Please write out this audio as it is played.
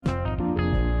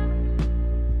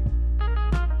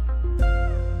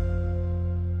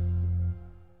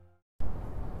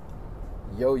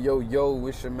Yo,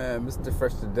 it's your man, Mr.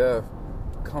 Fresh to Death,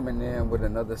 coming in with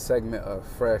another segment of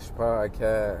Fresh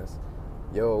Podcast.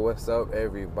 Yo, what's up,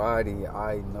 everybody?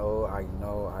 I know.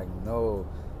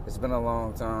 It's been a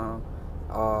long time.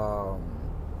 I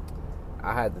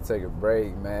had to take a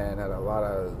break, man. Had a lot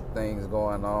of things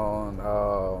going on.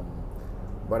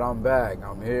 But I'm back.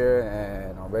 I'm here,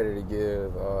 and I'm ready to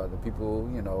give the people,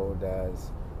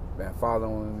 that's been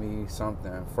following me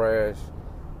something fresh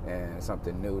and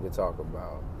something new to talk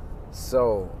about.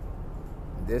 So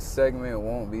this segment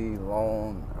won't be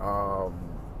long.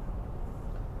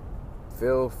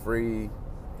 Feel free,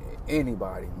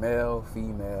 anybody, male,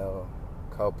 female,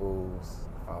 couples,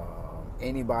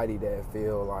 anybody that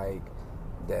feel like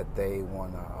that they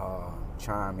want to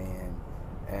chime in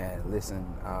and listen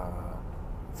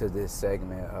to this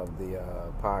segment of the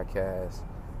podcast,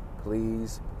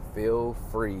 please feel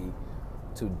free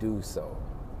to do so.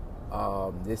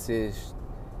 This is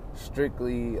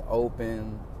strictly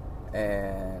open,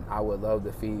 and I would love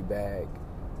the feedback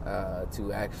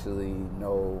to actually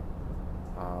know.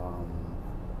 I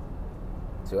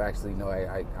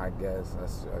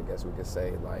guess we could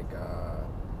say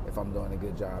if I'm doing a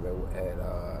good job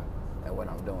at what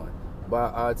I'm doing.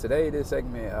 But today, this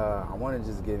segment, I want to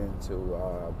just get into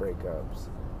breakups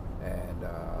and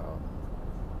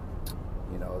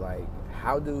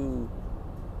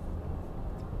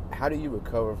how do you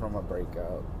recover from a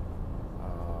breakup?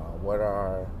 What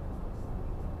are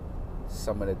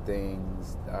some of the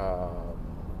things?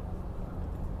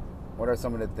 What are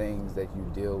some of the things that you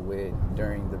deal with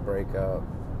during the breakup?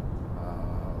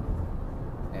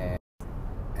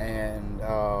 And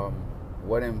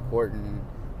what important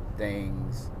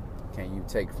things can you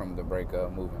take from the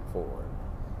breakup moving forward?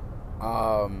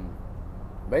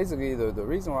 Basically, the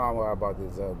reason why I brought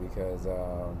this up because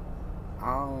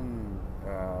I'm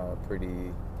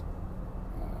pretty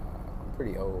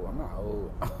old. I'm not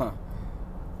old.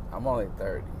 I'm only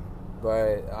 30.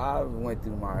 But I went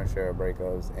through my share of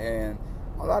breakups, and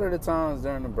a lot of the times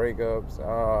during the breakups,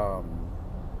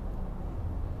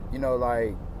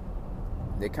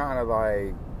 they kind of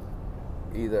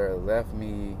either left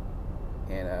me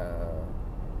in a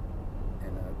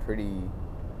pretty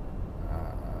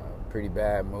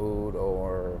bad mood,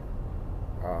 or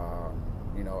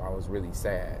I was really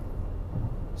sad.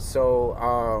 So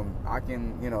I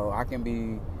can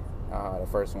be the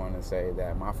first one to say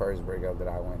that my first breakup that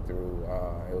I went through,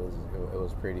 it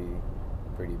was pretty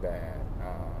bad,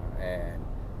 and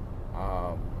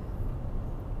I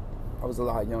was a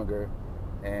lot younger,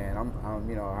 and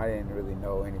I didn't really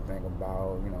know anything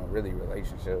about really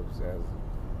relationships as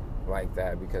like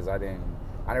that, because I didn't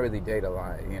really date a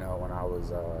lot. When I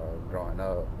was growing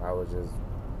up, I was a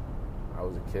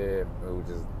kid who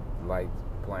just liked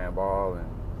playing ball, and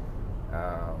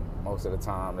most of the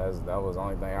time that was the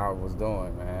only thing I was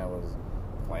doing, man, was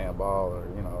playing ball or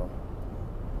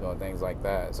doing things like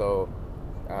that. So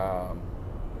I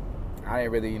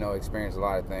didn't really experience a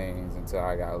lot of things until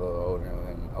I got a little older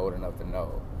and old enough to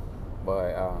know.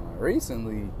 But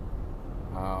recently,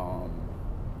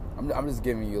 I'm just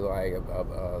giving you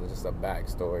just a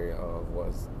backstory of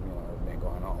what's been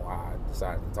going on, why I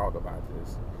decided to talk about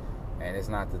this. And it's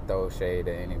not to throw shade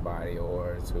at anybody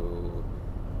or to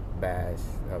bash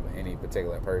of any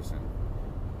particular person.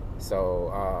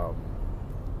 So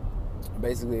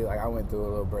basically, I went through a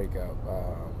little breakup.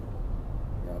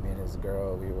 Me and this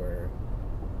girl, we were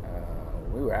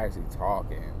actually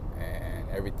talking, and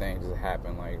everything just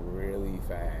happened really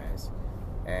fast.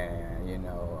 And it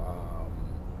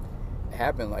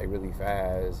happened really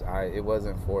fast. It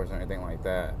wasn't forced or anything like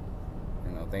that.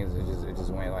 Things it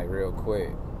just went real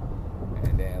quick.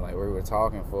 And then we were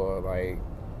talking for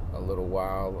a little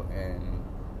while, and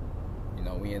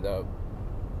we end up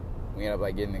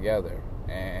getting together.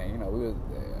 And I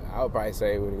would probably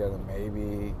say we were together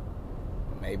maybe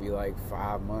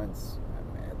 5 months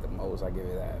at the most. I give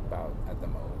it that, about at the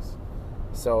most.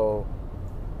 So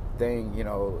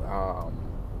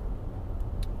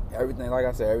everything, like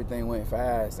I said, everything went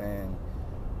fast, and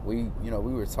we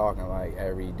were talking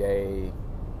every day,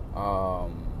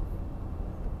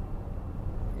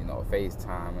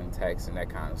 FaceTime and text and that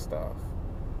kind of stuff.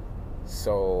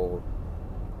 So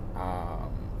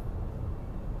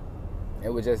it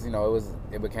was just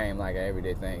it became an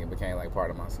everyday thing. It became part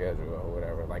of my schedule or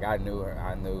whatever. I knew her.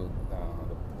 I knew the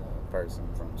person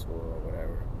from school or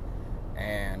whatever.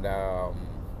 And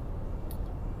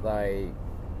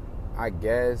I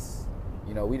guess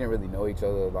we didn't really know each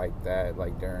other like that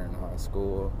during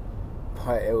school.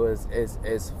 But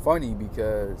it's funny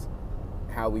because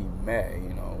how we met,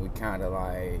 we kind of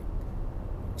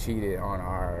cheated on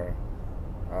our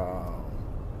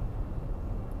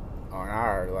on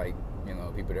our, like, you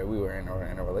know, people that we were in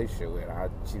a relationship with. I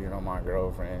cheated on my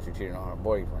girlfriend, she cheated on her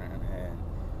boyfriend, and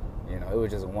you know, it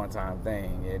was just a one-time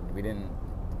thing. We didn't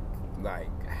like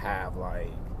have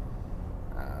like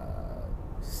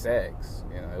sex.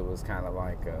 You know, it was kind of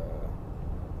like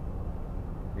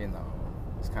you know,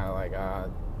 it's kind of like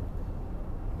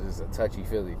just a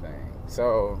touchy-feely thing.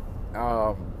 So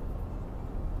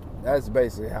that's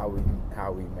basically how we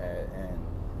met, and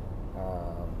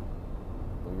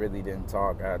we really didn't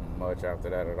talk much after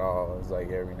that at all. It was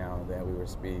like every now and then I would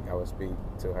speak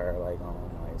to her like on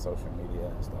like social media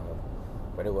and stuff,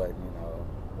 but it wasn't, you know,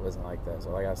 it wasn't like that.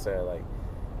 So like I said, like,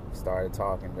 we started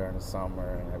talking during the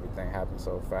summer, and everything happened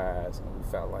so fast, and we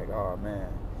felt like, oh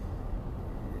man,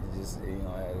 it just, you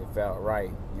know, it felt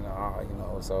right, you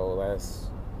know, so let's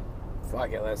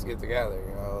get together,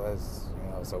 you know,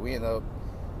 so we ended up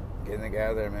getting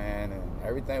together, man, and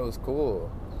everything was cool.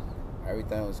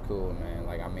 Everything was cool, man.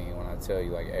 Like, I mean, when I tell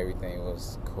you, like, everything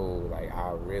was cool, like,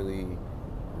 I really,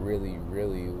 really,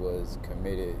 really was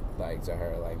committed, like, to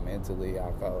her. Like, mentally,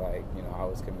 I felt like, you know, I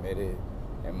was committed.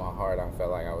 In my heart, I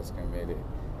felt like I was committed.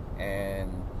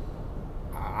 And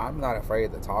I'm not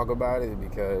afraid to talk about it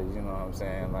because, you know what I'm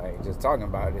saying, like, just talking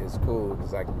about it is cool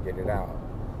because I can get it out.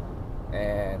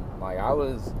 And, like, I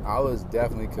was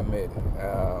definitely committed.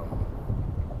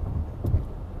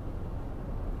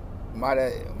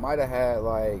 Might have had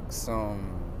like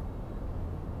some,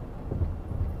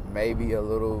 maybe a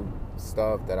little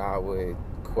stuff that I would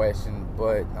question,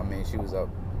 but I mean, she was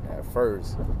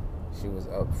upfront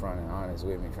and honest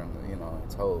with me from the, you know, and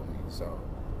told me. So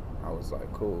I was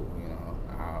like, cool, you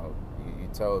know, you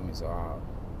told me, so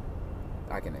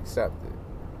I can accept it.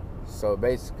 So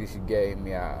basically, she gave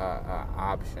me a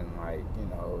option, like, you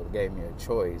know, gave me a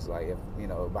choice, like, if, you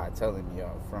know, by telling me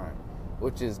up front.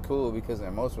 Which is cool because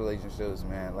in most relationships,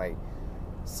 man, like,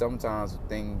 sometimes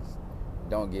things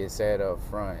don't get said up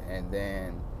front, and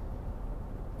then,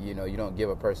 you know, you don't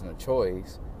give a person a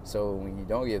choice. So when you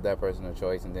don't give that person a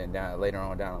choice, and then later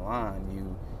on down the line,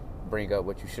 you bring up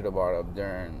what you should have brought up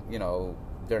during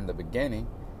the beginning,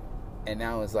 and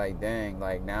now it's like, dang,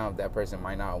 like, now that person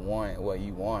might not want what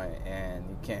you want, and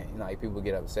you can't, you know, like, people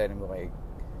get upset and be like,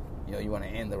 you know, you want to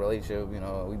end the relationship. You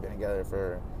know, we've been together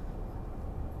for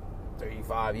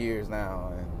 35 years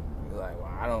now, and you're like,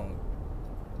 well, I don't,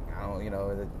 you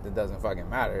know, it doesn't fucking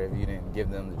matter if you didn't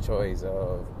give them the choice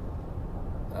of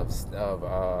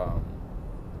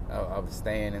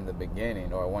staying in the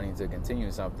beginning or wanting to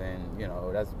continue something. You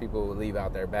know, that's, people leave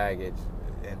out their baggage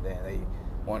and then they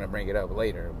want to bring it up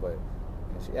later, but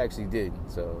she actually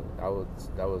didn't. So that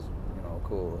was you know,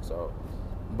 cool. So,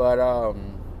 but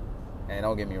and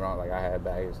don't get me wrong, like, I had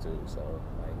baggage too. So,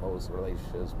 like, most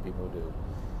relationships people do.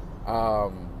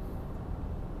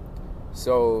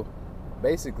 So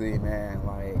basically, man,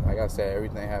 like I said,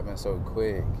 everything happened so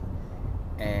quick,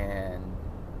 and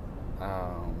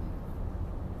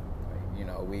you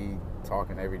know, we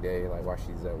talking every day, like, while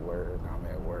she's at work, I'm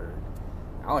at work.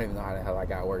 I don't even know how the hell I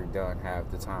got work done half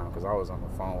the time because I was on the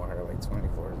phone with her like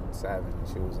 24/7, and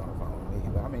she was on the phone with me.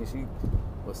 But I mean, she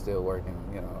was still working,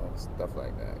 you know, stuff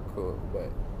like that. Cool,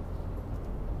 but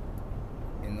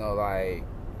you know, like,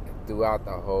 throughout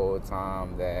the whole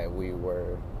time that we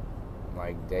were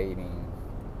like dating,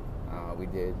 we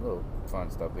did little fun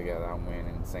stuff together. I went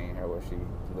and seen her where she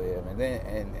lived, and then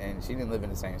and she didn't live in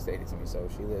the same state as me, so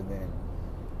she lived in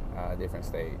a different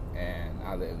state, and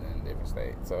I lived in a different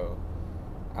state. So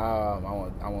I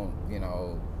won't, you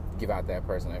know, give out that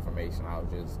personal information. I'll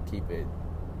just keep it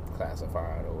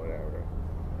classified or whatever.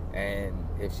 And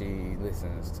if she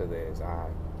listens to this, I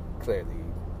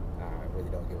really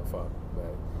don't give a fuck,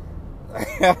 but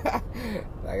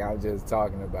like, I'm just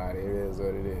talking about it. It is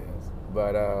what it is.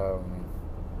 But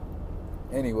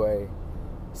anyway,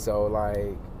 so,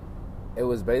 like, it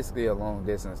was basically a long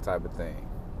distance type of thing,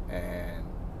 and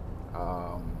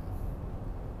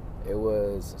it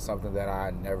was something that I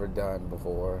had never done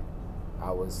before.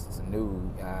 I was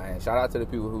new, and shout out to the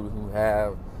people who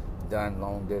have done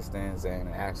long distance and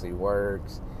it actually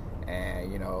works,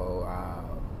 and, you know,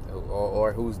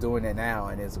 or who's doing it now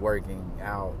and it's working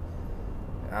out.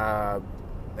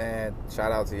 Man,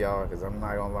 shout out to y'all, because I'm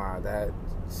not gonna lie, that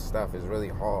stuff is really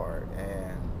hard,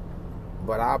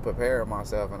 but I prepared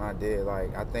myself, and I did.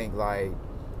 Like, I think, like,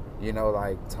 you know,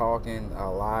 like, talking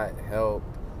a lot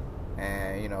helped,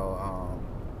 and, you know,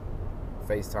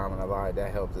 FaceTiming a lot,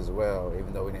 that helped as well.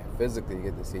 Even though we didn't physically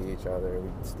get to see each other,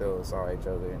 we still saw each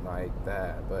other and like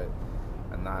that. But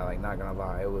I'm not gonna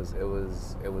lie, it was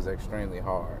extremely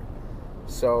hard.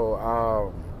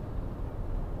 So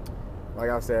like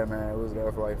I said, man, it was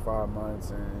there for like 5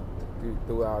 months, and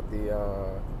throughout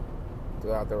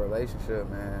throughout the relationship,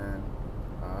 man,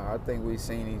 I think we've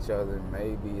seen each other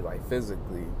maybe like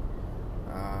physically.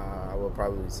 I would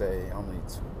probably say only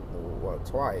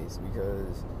twice,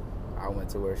 because I went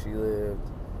to where she lived,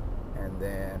 and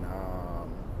then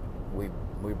we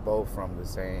both from the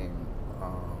same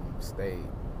state,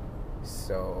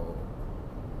 so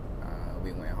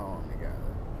we went home together.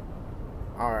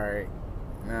 All right,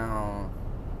 now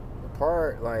the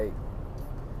part, like,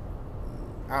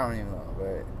 I don't even know,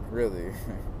 but really,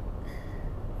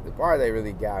 the part that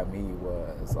really got me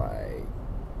was like,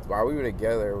 while we were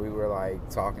together, we were like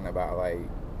talking about like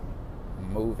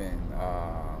moving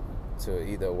to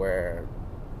either where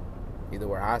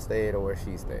I stayed or where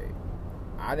she stayed.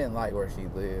 I didn't like where she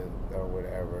lived or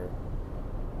whatever,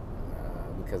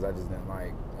 because I just didn't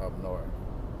like up north.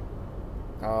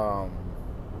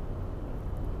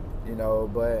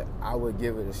 But I would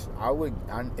give it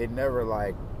it never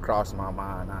like crossed my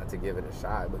mind not to give it a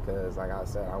shot, because like I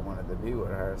said, I wanted to be with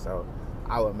her, so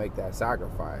I would make that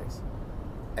sacrifice.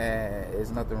 And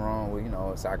there's nothing wrong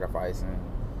with, sacrificing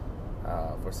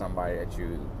for somebody that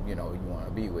you want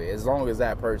to be with, as long as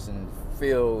that person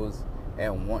feels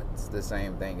and wants the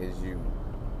same thing as you.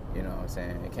 You know what I'm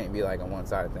saying? It can't be like a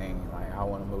one-sided thing, like I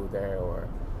want to move there, or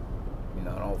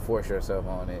don't force yourself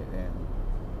on it and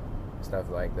stuff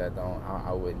like that.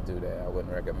 I wouldn't do that. I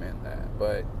wouldn't recommend that.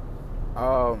 But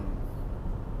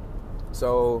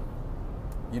so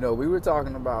we were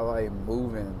talking about like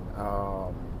moving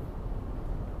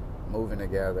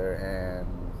together, and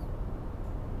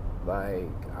like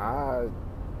I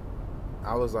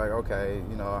was like, okay,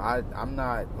 I'm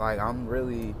not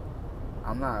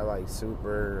like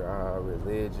super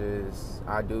religious.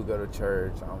 I do go to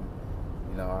church.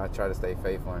 I try to stay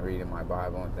faithful in reading my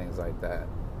Bible and things like that.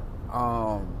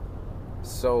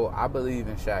 So I believe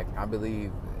in shacking. I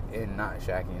believe in not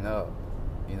shacking up.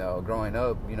 Growing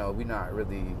up, we're not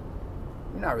really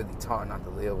taught not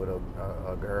to live with a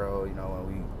girl, when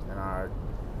we in our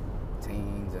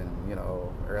teens and,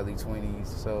 early 20s.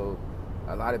 So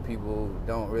a lot of people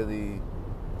don't really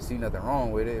see nothing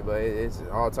wrong with it, but it's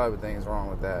all type of things wrong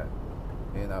with that.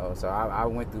 So I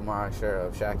went through my share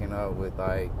of shacking up with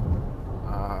like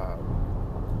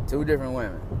 2 different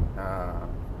women.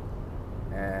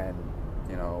 And,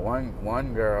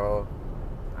 one girl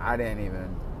I didn't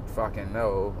even fucking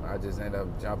know. I just ended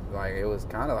up jumping, like, it was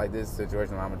kind of like this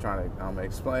situation I'm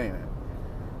explaining.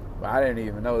 But I didn't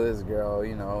even know this girl,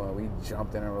 and we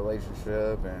jumped in a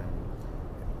relationship, and,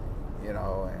 and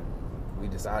we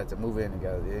decided to move in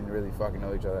together. We didn't really fucking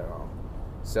know each other at all.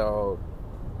 So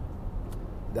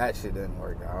that shit didn't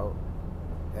work out.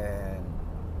 And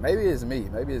maybe it's me,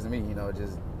 just,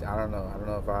 I don't know. I don't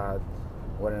know if I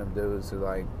one of them dudes who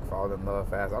like fall in love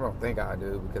fast. I don't think I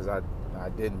do, because I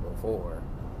didn't before.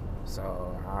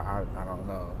 So I don't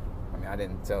know. I mean, I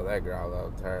didn't tell that girl I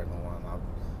loved her, the one I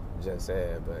just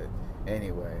said. But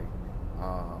anyway,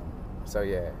 so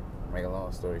yeah, make a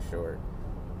long story short.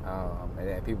 And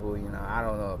then people, I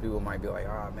don't know, people might be like,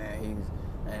 oh man, he's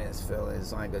in his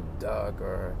feelings like a duck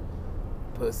or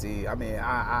pussy. I mean,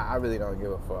 I really don't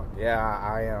give a fuck. Yeah,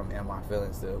 I am in my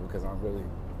feelings still, because I'm really,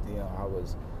 I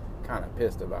was kind of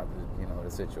pissed about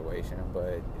the situation,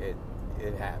 but it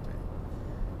happened.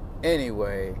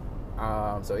 Anyway,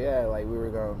 so yeah, like we were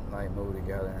gonna like move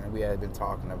together, and we had been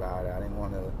talking about it. I didn't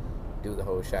want to do the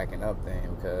whole shacking up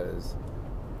thing, because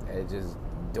it just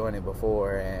doing it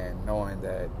before and knowing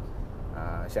that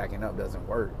shacking up doesn't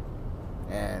work.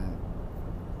 And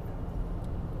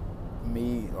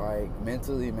me, like,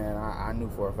 mentally, man, I knew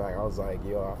for a fact. I was like,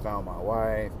 yo, I found my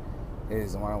wife.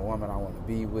 This is one woman I want to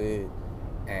be with.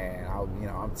 And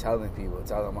I'm telling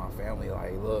my family,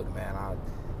 like, look, man,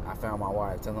 I found my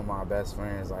wife. Telling my best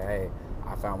friends, like, hey,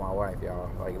 I found my wife, y'all.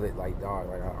 Like dog,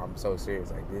 like I'm so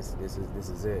serious. Like this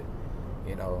is it.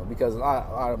 Because a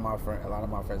lot of my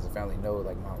friends and family know,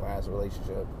 like, my last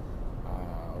relationship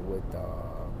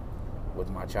with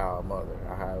my child mother.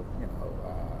 I have,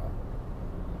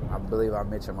 I believe I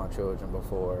mentioned my children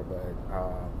before, but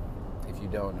if you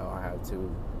don't know, I have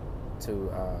two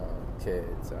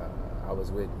kids. I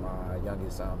was with my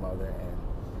youngest son mother, and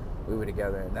we were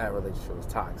together, and that relationship was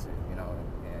toxic. And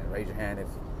raise your hand if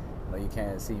you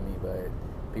can't see me, but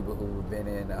people who've been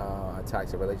in a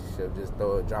toxic relationship, just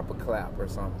drop a clap or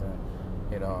something.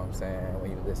 You know what I'm saying?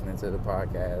 When you're listening to the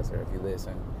podcast, or if you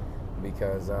listen,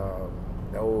 because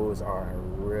those are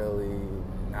really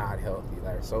not healthy.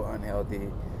 They're so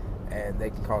unhealthy, and they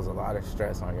can cause a lot of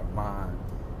stress on your mind.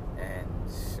 And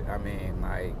I mean,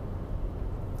 like,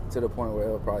 to the point where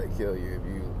it'll probably kill you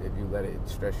if you let it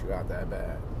stress you out that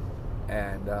bad.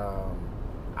 And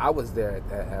I was there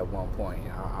at one point.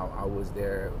 I was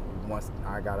there once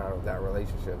I got out of that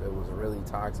relationship, it was really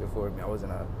toxic for me. I was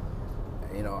in a,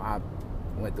 I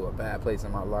went through a bad place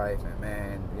in my life, and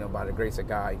man, by the grace of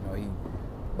God, He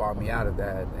brought me out of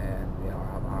that, and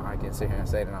I can sit here and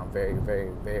say that I'm very,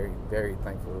 very, very, very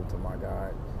thankful to my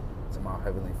God, to my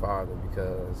Heavenly Father,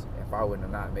 because if I would have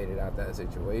not made it out that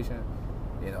situation,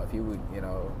 if He would,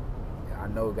 I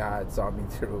know God saw me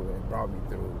through and brought me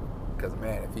through, because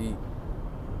man, if He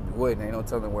wouldn't, ain't no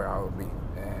telling where I would be,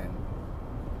 and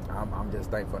I'm just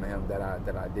thankful to Him that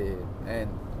I did, and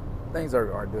things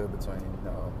are good between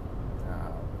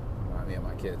me and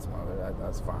my kid's mother.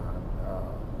 That's fine,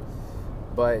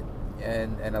 but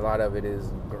and a lot of it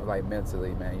is like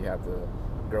mentally, man. You have to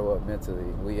grow up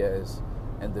mentally. We as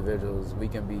individuals, we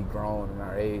can be grown in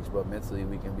our age, but mentally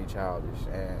we can be childish,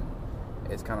 and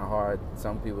it's kind of hard.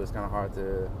 Some people, it's kind of hard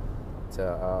to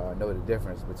know the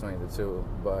difference between the two,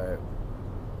 but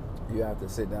you have to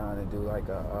sit down and do like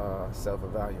a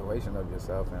self-evaluation of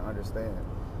yourself and understand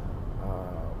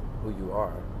who you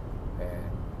are,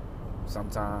 and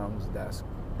sometimes that's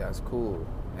cool,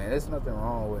 and there's nothing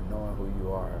wrong with knowing who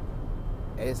you are.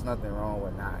 It's nothing wrong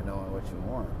with not knowing what you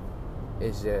want.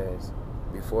 It's just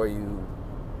before you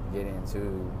get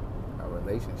into a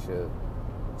relationship,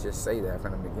 just say that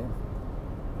from the beginning,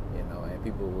 and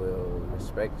people will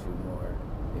respect you more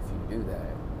if you do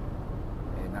that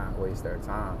and not waste their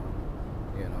time,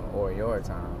 or your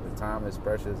time. The time is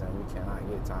precious and we cannot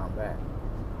get time back.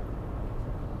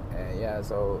 And yeah,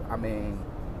 so I mean,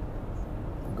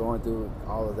 going through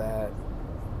all of that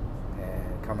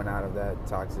and coming out of that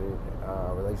toxic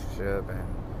relationship, and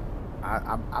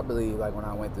I believe, like, when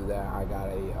I went through that, I got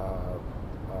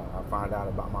I found out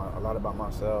a lot about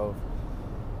myself,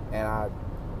 and I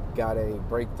got a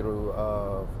breakthrough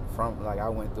from, like, I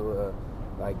went through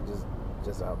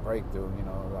just a breakthrough,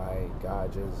 like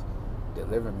God just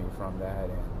delivered me from that.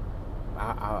 And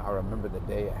I remember the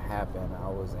day it happened. I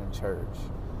was in church,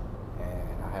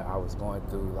 and I was going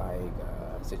through like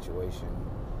a situation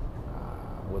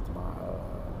with my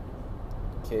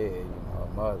kid,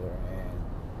 mother, and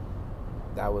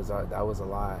that was a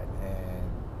lot,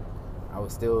 and I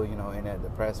was still, in that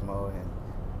depressed mode. And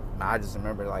I just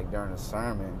remember, like, during the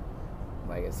sermon,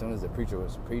 like, as soon as the preacher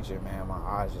was preaching, man, my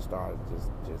eyes just started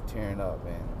just tearing up,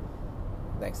 and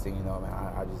next thing you know, man,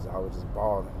 I was just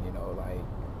bawling,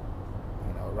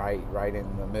 right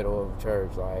in the middle of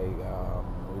church, like,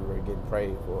 we were getting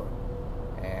prayed for,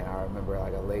 and I remember,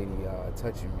 like, a lady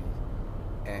touching me,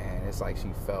 and it's like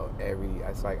she felt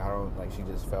she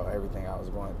just felt everything I was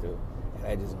going through, and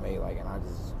that just made, like, and I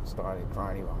just started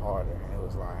crying even harder, and it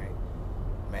was like,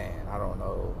 man, I don't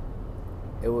know,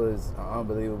 it was an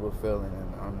unbelievable feeling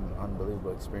and an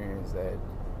unbelievable experience that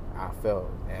I felt.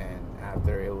 And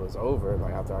after it was over,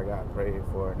 like, after I got prayed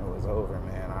for and it was over,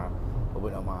 man, I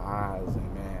opened up my eyes,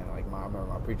 and man, like, I remember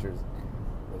my preacher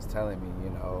was telling me,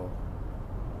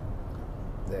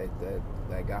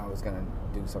 that God was gonna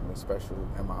do something special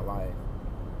in my life,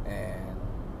 and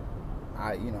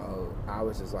I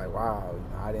was just like, wow,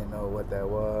 I didn't know what that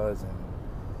was, and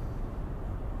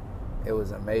it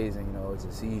was amazing,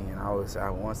 to see. And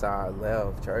once I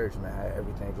left church, man,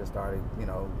 everything just started,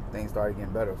 things started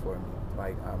getting better for me,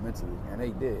 like, mentally, and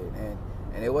they did. And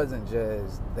it wasn't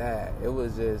just that; it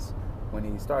was just when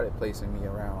He started placing me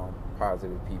around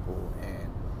positive people and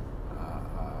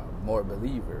more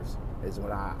believers, is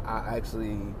when I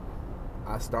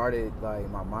started, like,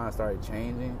 my mind started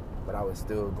changing, but I was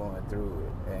still going through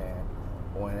it. And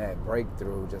when that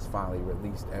breakthrough just finally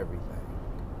released everything.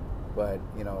 But,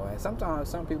 and sometimes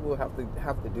some people have to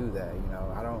do that,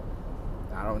 I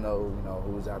don't know,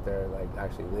 who's out there, like,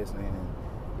 actually listening. And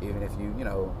even if you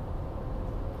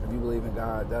believe in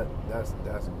God, that's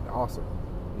awesome,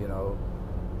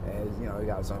 as, you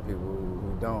got some people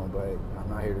who don't, but I'm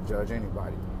not here to judge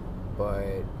anybody.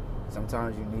 But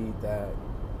sometimes you need that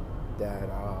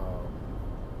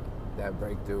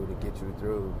breakthrough to get you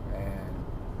through, and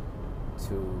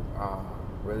to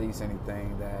release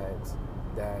anything that's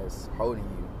holding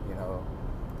you,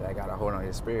 that got a hold on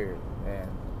your spirit. And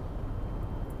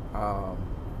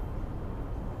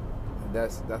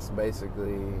that's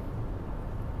basically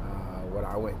what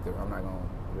I went through. I'm not going to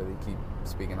really keep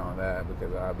speaking on that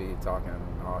because I'll be talking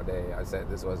all day. I said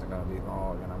this wasn't going to be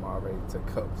long, and I'm already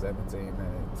took up 17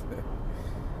 minutes.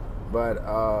 But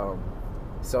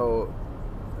so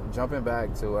jumping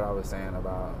back to what I was saying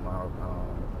about my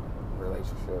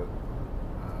relationship,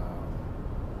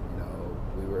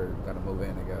 we were gonna move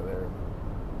in together.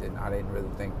 I didn't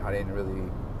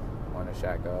really want to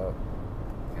shack up,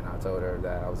 and I told her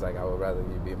that I was like, I would rather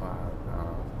you be my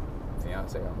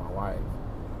fiance or my wife.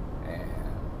 And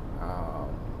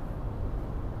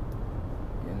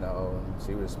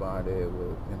she responded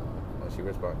with, when she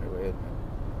responded with,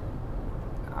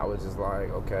 I was just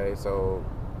like, okay, so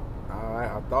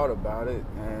I thought about it,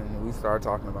 and we started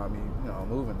talking about me,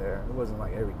 moving there. It wasn't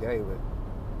like every day, but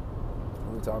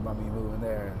we were talking about me moving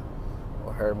there,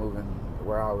 or her moving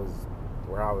where I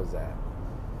was at.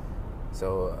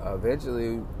 So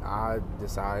eventually, I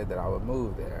decided that I would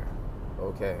move there.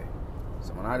 Okay,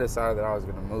 so when I decided that I was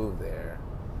gonna move there,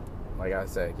 like I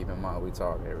said, keep in mind we was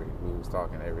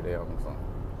talking every day on the phone.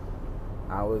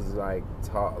 I was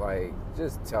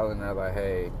just telling her like,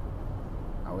 hey,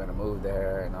 I'm gonna move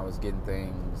there, and I was getting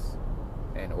things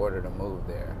in order to move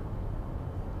there.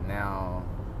 Now,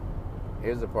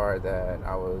 here's the part that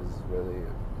I was really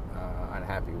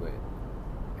unhappy with.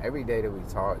 Every day that we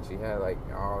talked, she had like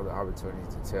all the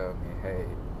opportunities to tell me, hey,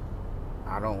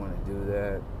 I don't want to do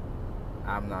that.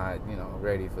 I'm not,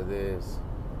 ready for this.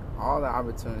 All the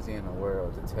opportunity in the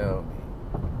world to tell me.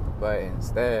 But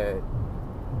instead,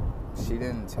 she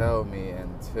didn't tell me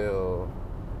until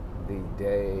the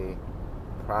day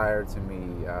prior to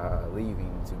me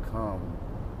leaving to come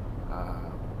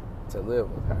to live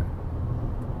with her.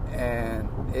 And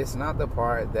it's not the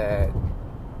part that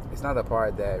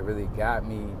really got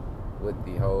me with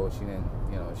the whole she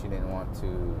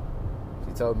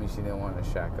told me she didn't want to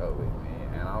shack up with me.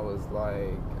 And I was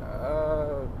like,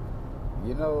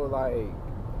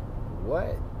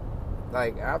 what?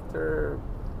 Like, after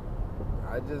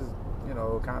I just,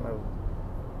 kind of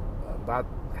about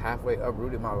halfway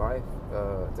uprooted my life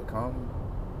to come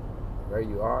where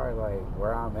you are, like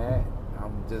where I'm at,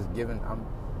 I'm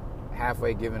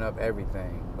halfway giving up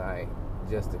everything, like,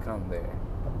 just to come there.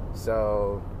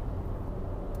 So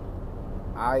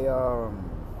I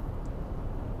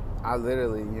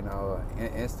literally,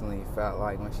 instantly felt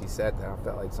like when she said that, I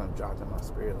felt like something dropped in my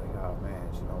spirit, like, oh man,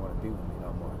 she don't want to be with me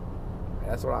no more. And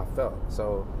that's what I felt.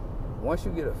 So once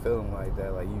you get a feeling like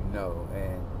that, like,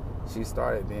 and she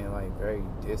started being like very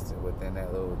distant within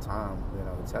that little time,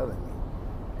 telling me.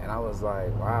 And I was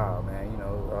like, wow, man,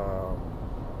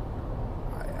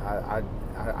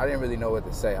 I didn't really know what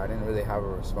to say. I didn't really have a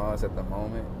response at the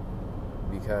moment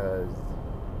because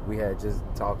we had just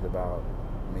talked about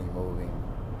me moving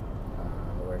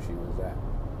where she was at.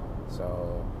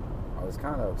 So I was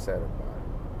kind of upset about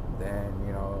it. Then,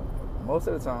 most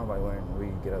of the time, like, when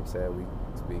we get upset, we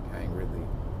speak angry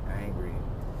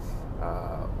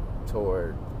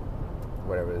toward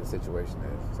whatever the situation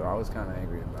is. So I was kind of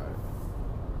angry about it.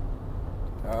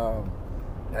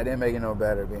 That didn't make it no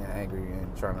better, being angry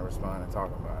and trying to respond and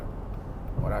talk about it.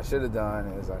 What I should have done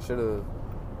is I should have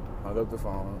hung up the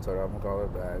phone, told her I'm going to call her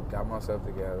back, got myself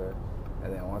together,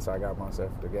 and then once I got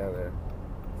myself together,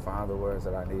 found the words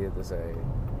that I needed to say,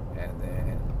 and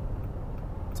then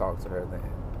talk to her then.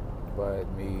 But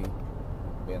me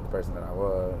being the person that I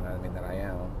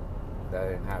am, that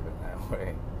didn't happen that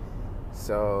way.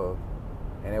 So,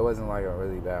 and it wasn't like a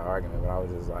really bad argument, but I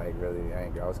was just like really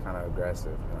angry. I was kind of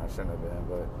aggressive, and I shouldn't have been.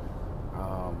 But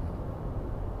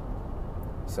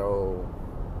so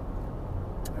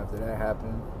after that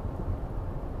happened,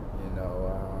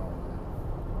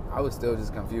 I was still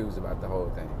just confused about the whole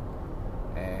thing,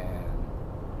 and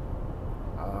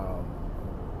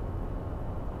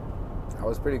I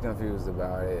was pretty confused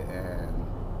about it, and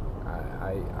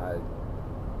I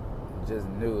just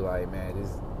knew, like, man,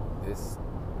 this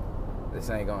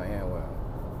ain't gonna end well.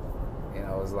 It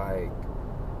was like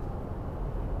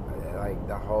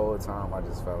the whole time I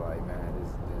just felt like, man,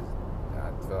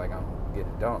 I feel like I'm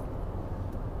getting dumped.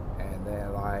 And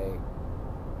then, like,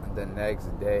 the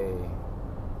next day,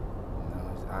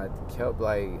 I kept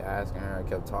like asking her, I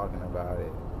kept talking about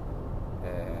it,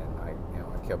 and I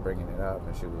kept bringing it up,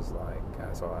 and she was like,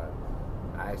 so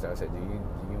I asked her, I said, do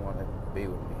you want to be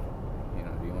with me?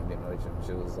 Do you want to be in a relationship?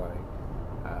 She was like,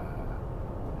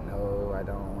 no, I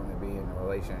don't want to be in a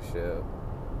relationship.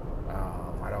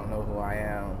 I don't know who I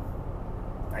am.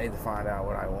 I need to find out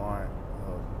what I want,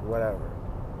 whatever.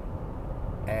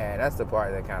 And that's the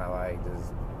part that kind of like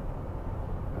just,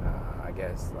 I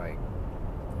guess, like,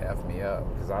 F me up,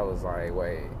 because I was like,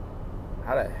 wait,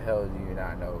 how the hell do you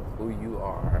not know who you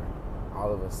are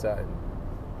all of a sudden,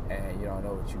 and you don't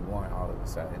know what you want all of a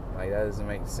sudden? Like, that doesn't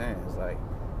make sense. Like,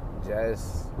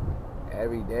 just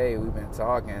every day we've been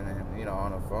talking, and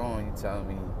on the phone you tell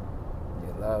me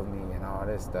you love me and all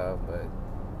this stuff, but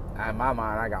in my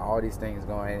mind I got all these things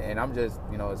going, and I'm just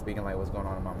speaking like what's going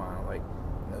on in my mind. Like,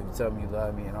 you tell me you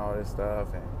love me and all this stuff,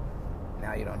 and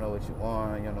now you don't know what you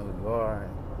want, you don't know who you are,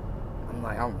 and I'm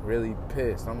like, I'm really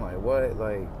pissed. I'm like, what?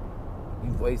 Like,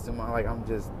 you wasting my,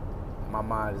 my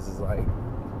mind is just like,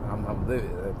 I'm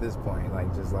livid at this point.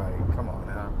 Like, just like, come on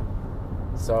now.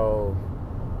 So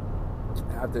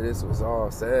after this was all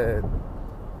said,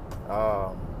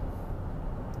 I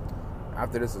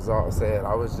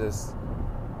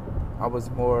was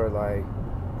more like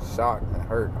shocked and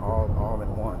hurt all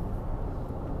in one.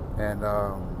 And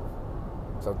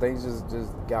so things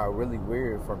just got really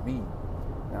weird for me.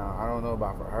 Now, I don't know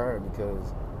about for her,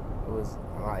 because it was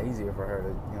a lot easier for her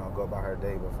to, go about her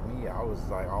day. But for me, I was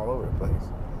like all over the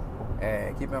place.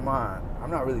 And keep in mind,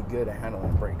 I'm not really good at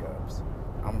handling breakups.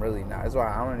 I'm really not. That's why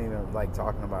I don't even like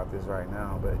talking about this right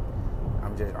now. But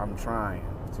I'm trying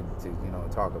to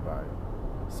talk about it.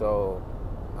 So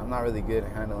I'm not really good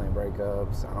at handling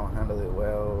breakups. I don't handle it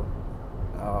well.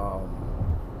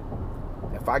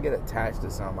 If I get attached to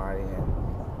somebody and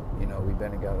we've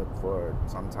been together for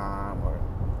some time, or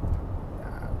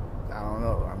I don't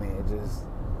know. I mean, it just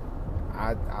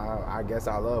I guess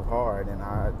I love hard, and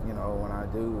when I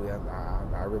do,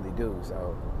 I really do.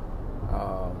 So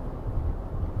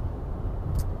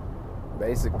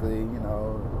basically,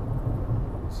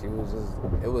 she was just,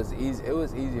 it was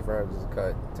easy for her to just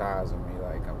cut ties with me,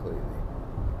 like, completely.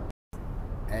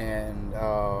 And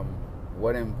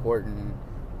what important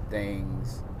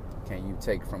things can you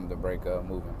take from the breakup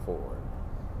moving forward?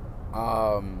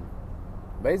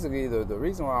 Basically, the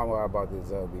reason why I brought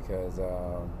this up, because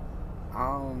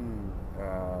I'm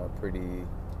pretty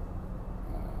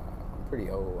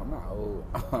old. I'm not old.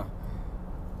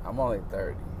 I'm only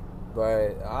 30.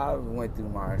 But I went through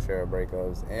my share of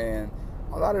breakups, and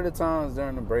a lot of the times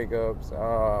during the breakups,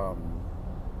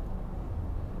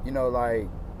 like,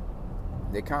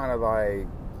 they kind of like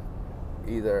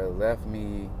either left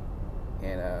me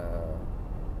in a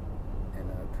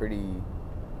pretty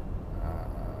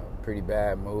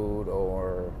bad mood,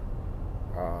 or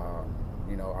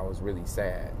I was really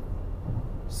sad.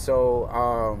 So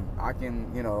I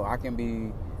can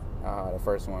be the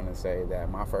first one to say that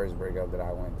my first breakup that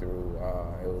I went through,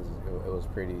 it was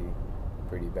pretty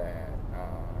bad,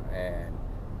 and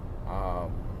I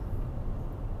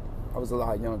was a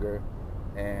lot younger,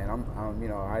 and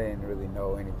I didn't really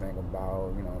know anything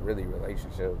about really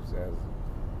relationships as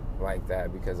like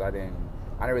that, because I didn't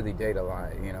really date a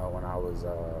lot. When I was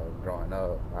growing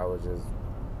up, I was a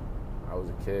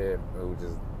kid who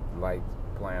just liked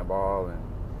playing ball, and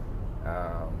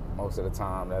most of the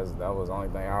time that was the only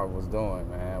thing I was doing,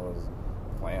 man, was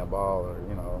playing ball, or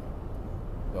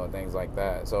doing things like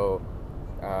that. So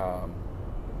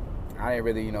I didn't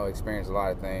really experience a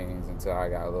lot of things until I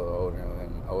got a little older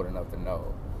and old enough to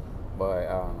know. But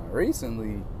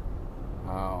recently,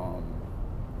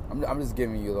 I'm just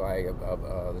giving you like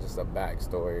just a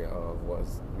backstory of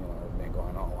what's been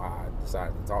going on, why I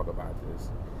decided to talk about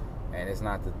this. And it's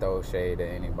not to throw shade at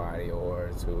anybody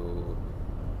or to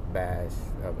bash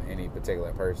of any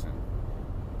particular person.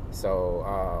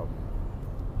 So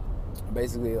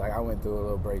basically, like, I went through a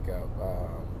little breakup.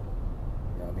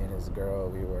 Me and this girl,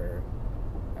 we were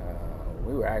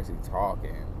actually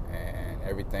talking, and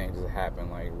everything just happened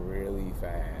like really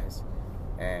fast.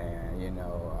 And it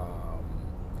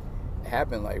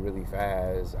happened like really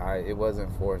fast. It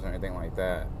wasn't forced or anything like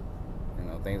that.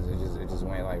 Things it just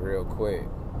went like real quick.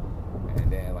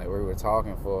 And then like we were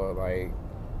talking for like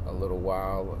a little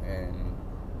while, and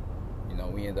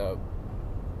we end up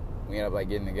like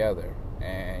getting together.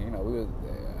 And I would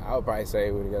probably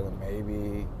say we were together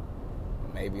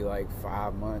maybe like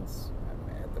 5 months. I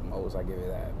mean, at the most, I give it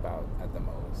that, about at the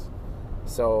most.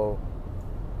 So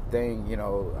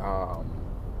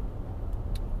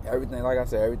everything, like I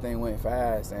said, everything went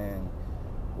fast, and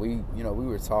we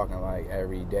were talking like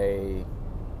every day,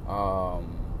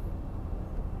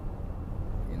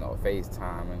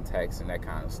 FaceTime and text and that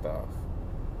kind of stuff.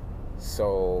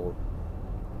 So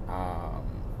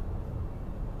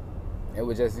it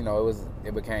was just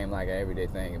it became like an everyday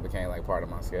thing. It became like part of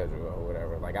my schedule or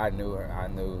whatever. Like, I knew her, I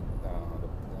knew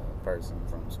the person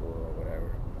from school or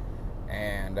whatever,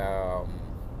 and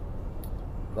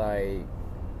like,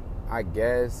 I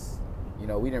guess we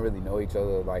didn't really know each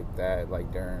other like that,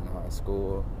 like during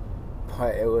school.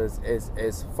 But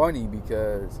it's funny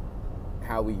because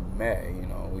how we met.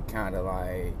 We kind of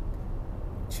like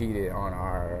cheated on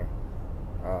our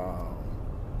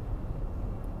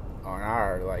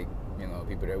like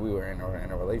people that we were in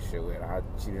a relationship with. I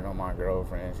cheated on my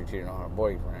girlfriend, she cheated on her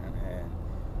boyfriend,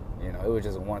 and it was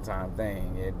just a one-time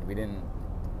thing. We didn't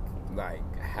like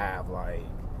have like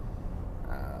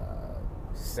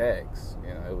sex.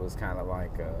 It was kind of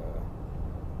like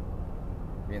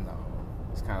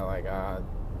it's kind of like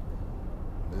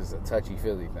just a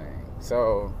touchy-feely thing.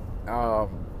 So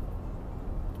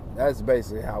that's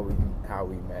basically how we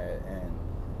met, and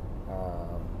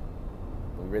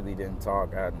we really didn't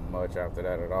talk much after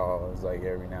that at all. It was like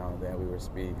every now and then I would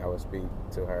speak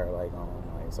to her like on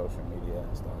like social media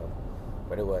and stuff,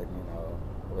 but it wasn't,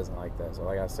 it wasn't like that. So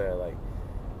like I said, like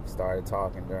started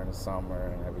talking during the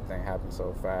summer and everything happened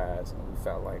so fast, and we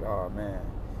felt like, oh man,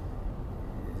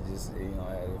 it just, it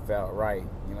felt right,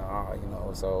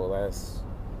 so let's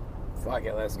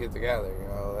get together,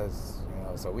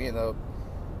 so we ended up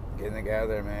getting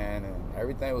together, man, and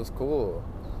everything was cool.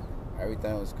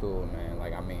 Everything was cool, man.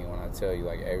 Like, I mean, when I tell you,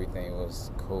 like, everything was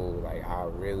cool, like, I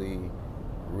really,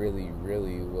 really,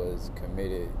 really was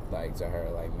committed, like, to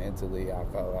her. Like, mentally, I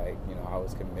felt like, I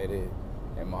was committed.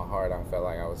 In my heart, I felt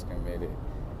like I was committed.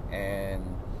 And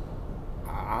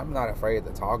I'm not afraid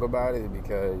to talk about it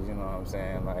because, you know what I'm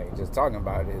saying? Like, just talking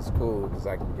about it is cool because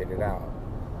I can get it out.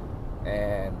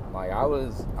 And, like, I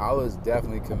was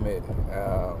definitely committed.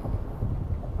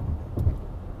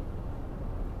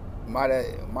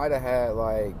 Might have had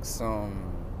like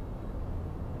some,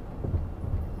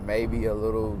 maybe a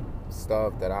little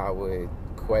stuff that I would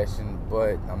question,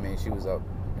 but I mean, she was up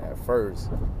at first.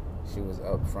 She was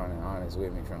upfront and honest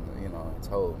with me from the, and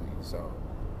told me. So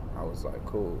I was like,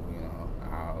 cool,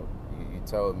 you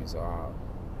told me, so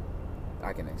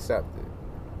I can accept it.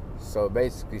 So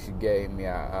basically, she gave me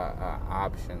a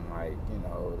option, like,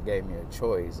 gave me a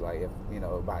choice, like, if,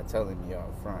 by telling me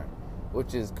up front.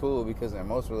 Which is cool because in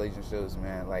most relationships,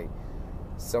 man, like,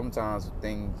 sometimes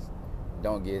things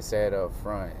don't get said up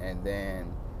front, and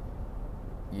then,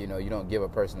 you don't give a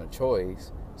person a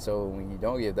choice. So when you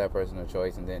don't give that person a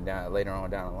choice, and then later on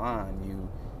down the line, you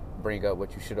bring up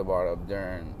what you should have brought up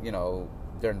during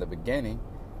the beginning,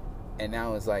 and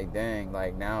now it's like, dang,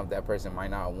 like, now that person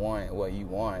might not want what you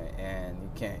want, and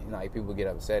you can't, like, people get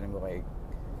upset and be like,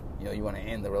 you want to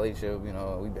end the relationship,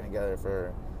 we've been together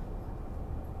for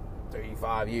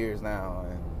 35 years now,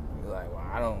 and you're like, well,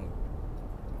 I don't,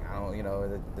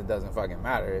 it doesn't fucking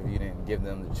matter if you didn't give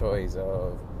them the choice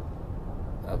of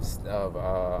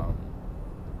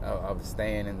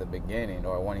staying in the beginning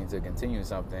or wanting to continue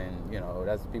something.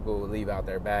 That's people who leave out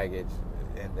their baggage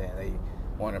and then they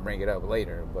want to bring it up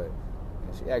later, but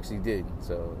she actually didn't,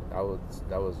 so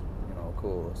that was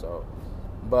cool. So,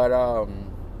 but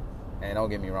and don't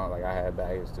get me wrong, like, I had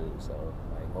baggage too, so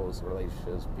like most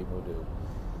relationships people do.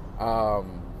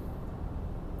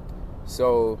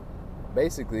 So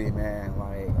basically, man,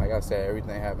 like I said,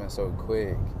 everything happened so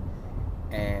quick,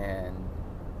 and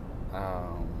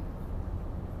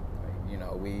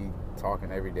we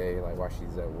talking every day, like, while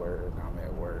she's at work, I'm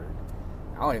at work.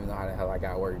 I don't even know how the hell I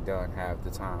got work done half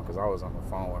the time because I was on the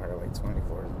phone with her like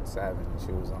 24/7, and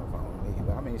she was on the phone with me.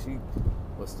 But I mean, she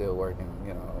was still working,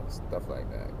 stuff like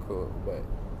that. Cool, but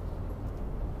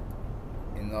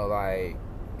like,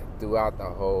 throughout the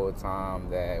whole time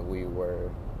that we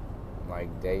were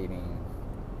like dating,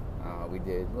 we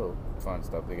did little fun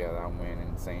stuff together. I went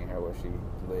and seen her where she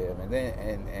lived, and then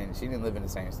and she didn't live in the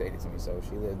same state as me, so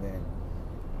she lived in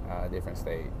a different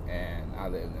state, and I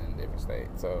lived in a different state.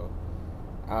 So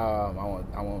I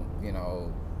won't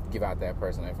give out that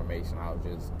personal information. I'll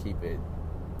just keep it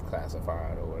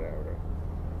classified or whatever.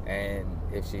 And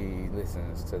if she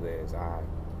listens to this, I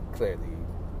really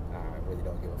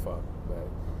don't give a fuck, but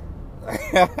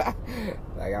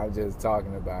like, I'm just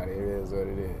talking about it. It is what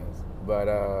it is. But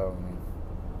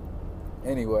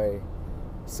anyway,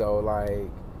 so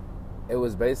like, it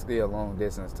was basically a long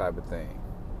distance type of thing,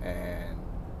 and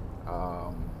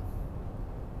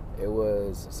it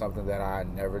was something that I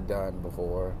had never done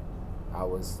before. I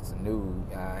was new,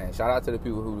 and shout out to the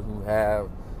people who have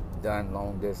done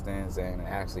long distance and it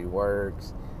actually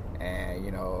works,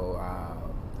 and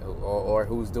or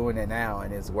who's doing it now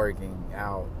and it's working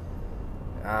out.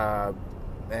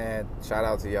 Man, shout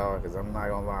out to y'all, because I'm not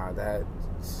gonna lie, that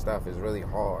stuff is really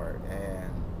hard,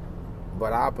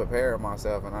 but I prepared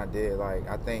myself, and I did. Like,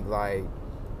 I think, like,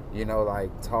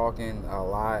 like, talking a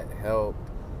lot helped,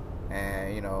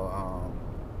 and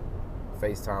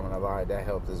FaceTiming a lot, that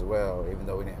helped as well. Even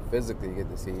though we didn't physically get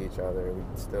to see each other, we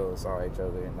still saw each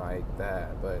other and like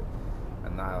that. But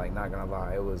I'm not gonna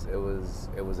lie, it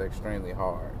was extremely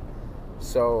hard.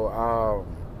 So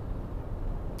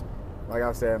like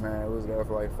I said, man, it was there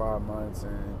for like 5 months,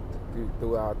 and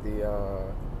throughout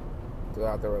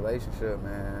the relationship,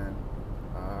 man,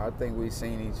 I think we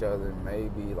seen each other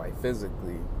maybe, like,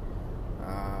 physically,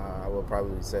 I would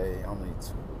probably say only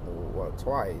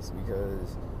twice,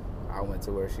 because I went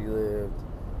to where she lived,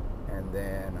 and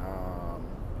then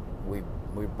we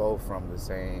both from the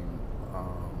same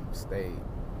state,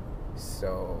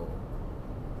 so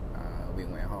we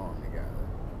went home together.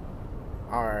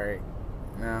 All right,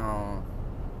 now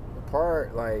the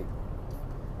part, like,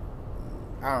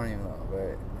 I don't even know,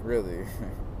 but really,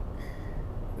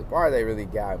 the part that really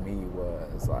got me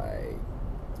was like,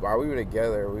 while we were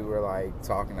together, we were like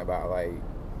talking about like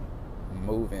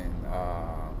moving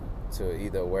to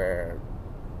either where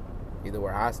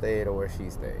I stayed or where she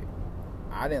stayed.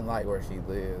 I didn't like where she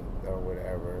lived or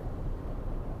whatever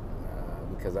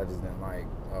because I just didn't like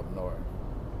up north.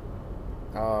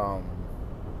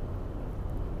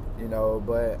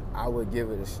 But I would give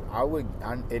it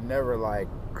it never like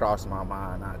crossed my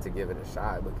mind not to give it a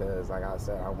shot because, like I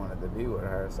said, I wanted to be with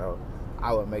her, so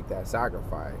I would make that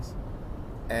sacrifice.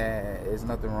 And there's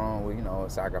nothing wrong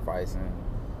with sacrificing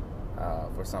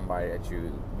for somebody that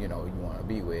you want to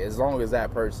be with, as long as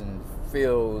that person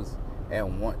feels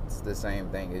and wants the same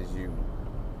thing as you.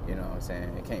 You know what I'm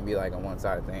saying? It can't be like a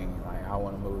one-sided thing, like I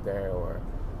want to move there, or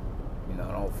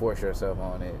don't force yourself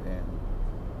on it and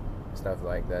stuff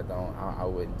like that. I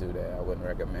wouldn't do that. I wouldn't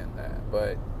recommend that.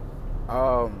 But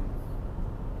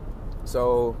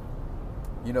so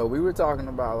we were talking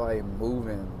about like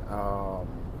moving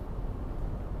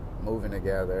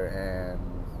together, and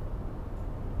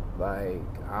like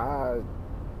I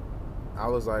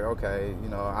was like, okay,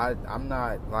 I'm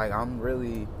not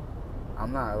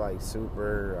like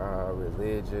super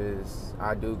religious.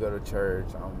 I do go to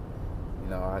church.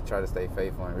 I try to stay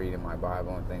faithful in reading my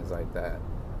Bible and things like that.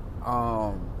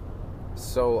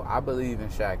 So I believe in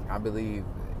shacking. I believe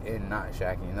in not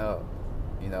shacking up.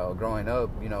 Growing up,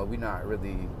 we're not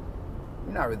really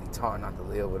taught not to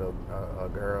live with a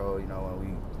girl. When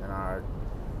we in our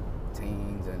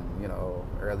teens and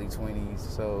early 20s.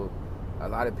 So a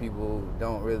lot of people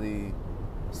don't really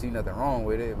see nothing wrong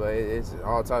with it, but it's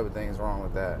all type of things wrong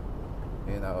with that.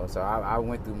 So I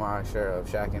went through my share of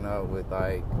shacking up with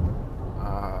like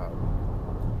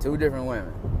 2 different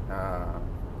women,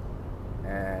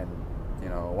 and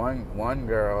one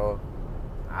girl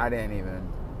I didn't even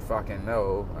fucking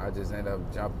know. I just ended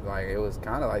up jumping. Like, it was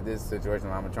kind of like this situation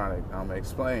I'm gonna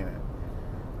explain it,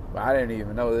 but I didn't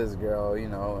even know this girl,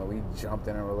 and we jumped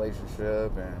in a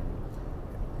relationship, and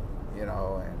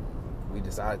and we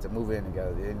decided to move in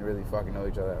together. We didn't really fucking know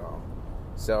each other at all,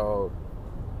 so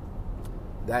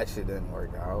that shit didn't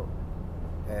work out.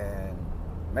 And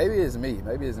maybe it's me,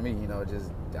 just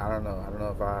I don't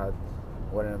know if I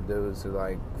one of them dudes who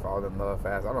like fall in love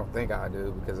fast. I don't think I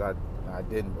do, because I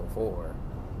didn't before,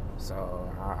 so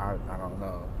I don't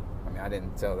know. I mean, I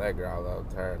didn't tell that girl I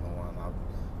loved her, the one I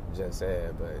just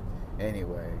said, but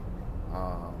anyway,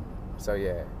 so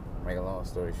yeah, make a long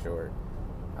story short,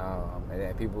 and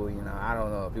then people, I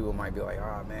don't know, people might be like,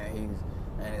 oh man, he's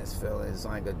in his feelings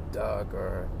like a duck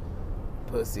or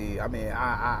pussy. I mean,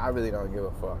 I really don't give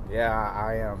a fuck. Yeah,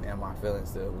 I am in my feelings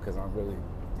still, because I'm really,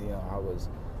 I was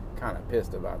kind of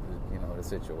pissed about the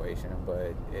situation,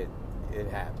 but it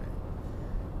happened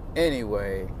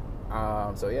anyway.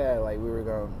 So yeah, like we were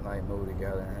gonna like move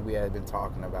together, and we had been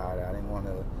talking about it. I didn't want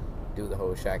to do the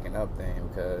whole shacking up thing,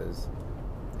 because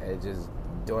it just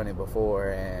doing it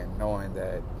before and knowing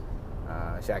that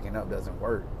shacking up doesn't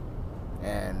work,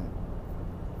 and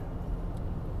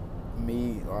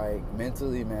me, like,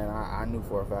 mentally, man, I knew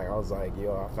for a fact. I was like,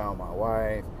 yo, I found my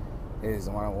wife. This is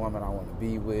one woman I want to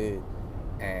be with.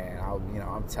 And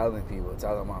I'm telling people,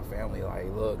 telling my family, like,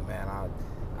 look, man, I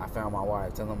found my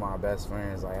wife. Telling my best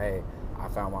friends, like, hey, I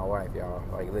found my wife, y'all.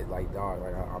 Like dog,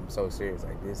 like, I'm so serious.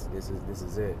 Like, this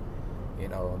is it.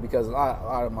 Because a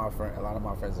lot of my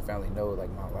friends and family know,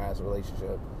 like, my last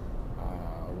relationship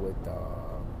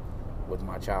with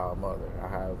my child mother. I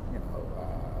have,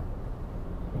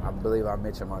 I believe I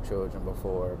mentioned my children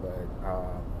before, but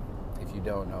if you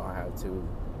don't know, I have two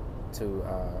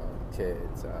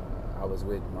kids. I was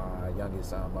with my youngest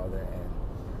son's mother, and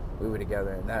we were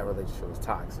together, and that relationship was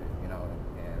toxic,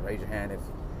 and raise your hand if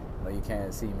you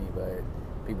can't see me, but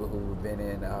people who've been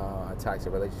in a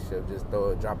toxic relationship, just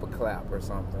drop a clap or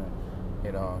something,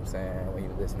 you know what I'm saying, when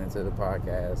you're listening to the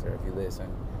podcast, or if you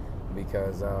listen,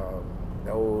 because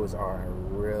those are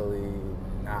really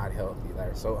not healthy.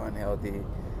 They're so unhealthy,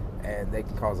 and they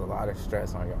can cause a lot of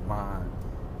stress on your mind,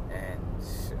 and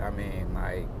I mean,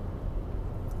 like,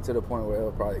 to the point where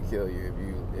it'll probably kill you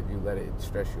if you let it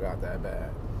stress you out that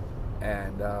bad.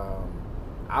 And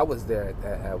I was there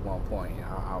at one point.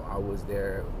 I was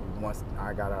there once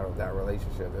I got out of that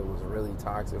relationship. It was really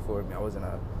toxic for me. I was in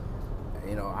I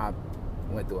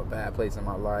went through a bad place in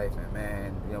my life, and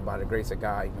man, by the grace of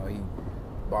God, he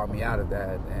brought me out of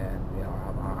that. And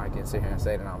I can sit here and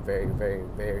say that I'm very, very,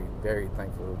 very, very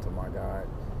thankful to my God,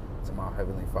 to my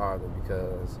Heavenly Father,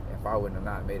 because if I would have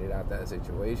not made it out that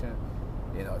situation,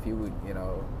 if he would,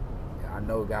 I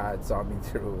know God saw me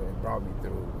through and brought me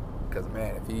through, because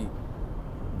man, if he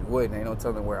wouldn't, ain't no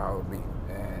telling where I would be.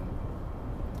 And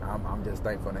I'm just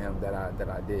thankful to him that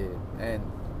I did, and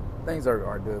things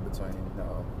are good between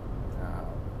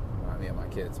me and my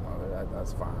kid's mother.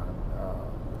 That's fine.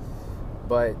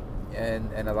 But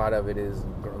and a lot of it is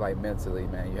like mentally,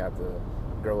 man. You have to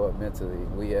grow up mentally.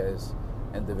 We as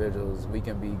individuals, we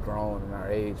can be grown in our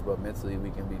age, but mentally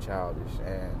we can be childish,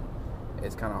 and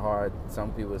it's kind of hard.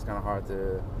 Some people, it's kind of hard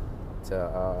to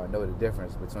know the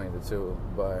difference between the two,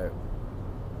 but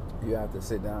you have to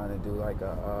sit down and do like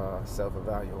a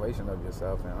self-evaluation of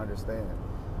yourself and understand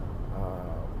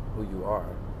who you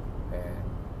are. And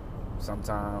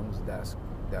sometimes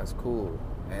that's cool,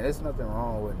 and there's nothing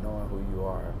wrong with knowing who you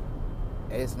are.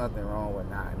 It's nothing wrong with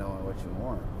not knowing what you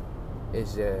want.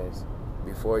 It's just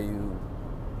before you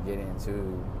get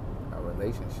into a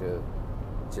relationship,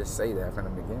 just say that from the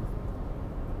beginning,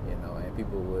 and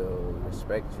people will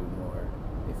respect you more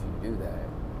if you do that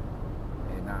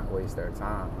and not waste their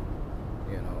time,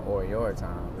 or your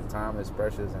time. The time is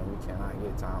precious and we cannot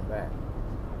get time back.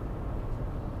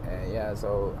 And yeah,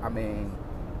 so I mean,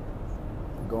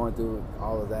 going through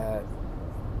all of that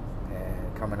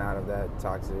and coming out of that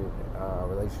toxic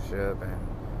relationship, and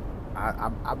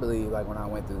I believe, like, when I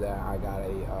went through that, I got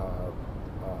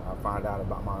I found out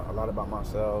a lot about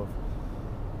myself,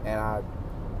 and I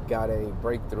got a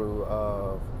breakthrough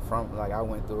from, like, I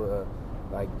went through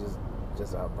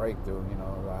just a breakthrough,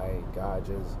 like God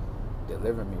just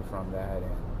delivered me from that.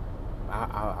 And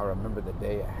I remember the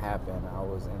day it happened. I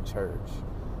was in church,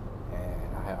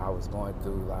 and I was going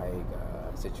through like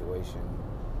a situation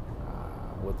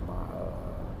with my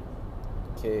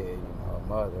kid,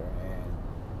 mother, and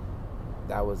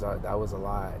that was a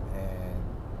lot. And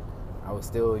I was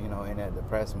still, in that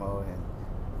depressed mode. And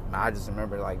I just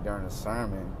remember, like, during the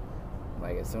sermon,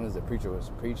 like, as soon as the preacher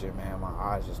was preaching, man, my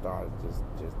eyes just started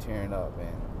just tearing up.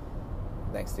 And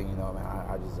next thing you know, man,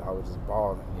 I was just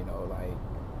bawling,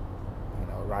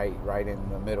 right in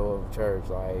the middle of church,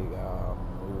 like,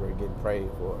 we were getting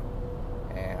prayed for.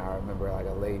 And I remember, like,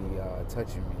 a lady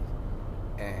touching me,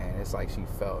 and it's like she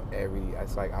felt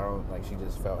she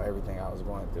just felt everything I was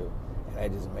going through. And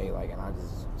that just made, like, and I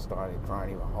just started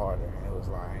crying even harder. And it was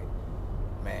like,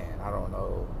 man, I don't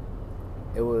know.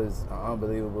 It was an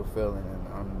unbelievable feeling and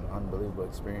an unbelievable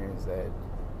experience that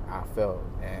I felt.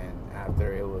 And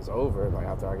after it was over, like,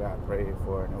 after I got prayed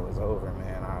for and it was over,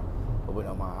 man, I opened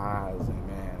up my eyes, and,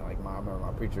 man, like, I remember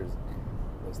my preacher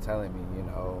was telling me,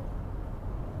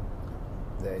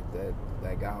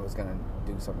 that God was gonna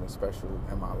do something special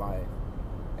in my life.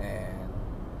 And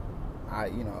I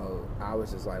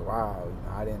was just like, wow,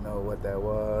 I didn't know what that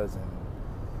was. And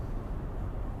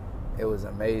it was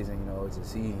amazing, to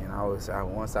see. And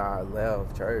once I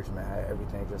left church, man,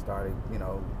 everything just started,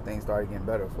 things started getting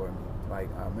better for me, like,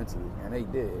 mentally, and they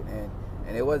did.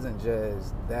 And it wasn't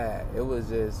just that; it was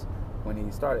just when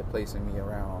he started placing me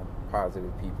around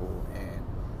positive people and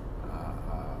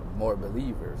more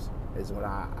believers, is when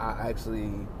I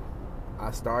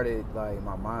started, like,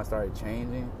 my mind started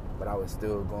changing, but I was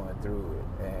still going through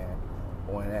it. And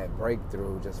when that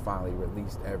breakthrough just finally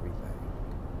released everything.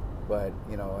 But,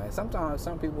 and sometimes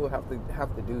some people have to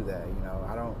do that.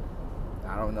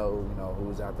 I don't know,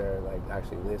 who's out there, like,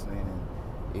 actually listening. And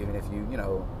even if you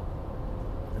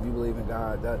believe in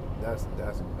God, that's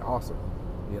awesome.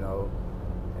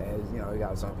 As you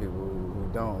got some people who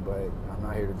don't, but I'm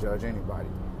not here to judge anybody.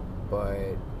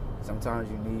 But sometimes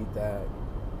you need that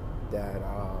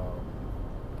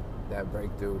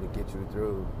breakthrough to get you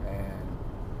through, and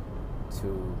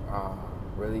to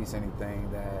release anything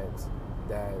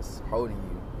that's holding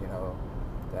you,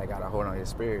 that got a hold on your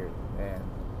spirit. And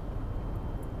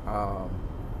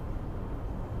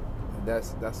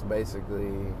that's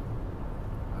basically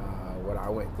what I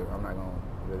went through. I'm not gonna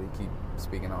really keep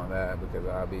speaking on that because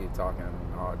I'll be talking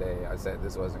all day. I said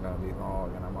this wasn't gonna be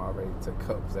long, and I'm already took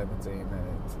up 17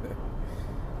 minutes.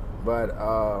 But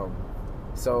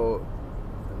so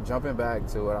jumping back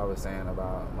to what I was saying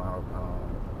about my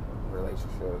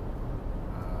relationship,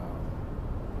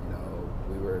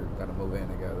 we were gonna move in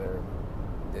together.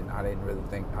 I didn't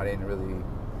really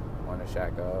want to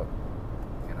shack up,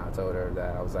 and I told her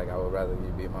that I was like, I would rather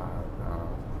you be my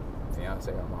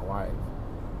fiance or my wife.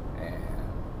 And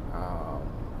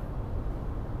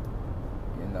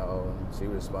she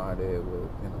responded with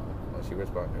what she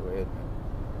responded with.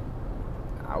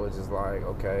 And I was just like,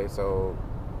 okay. So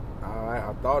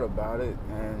I thought about it,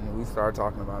 and we started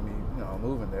talking about me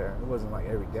moving there. It wasn't like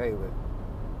every day, but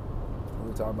we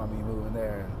were talking about me moving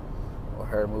there, or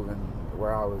her moving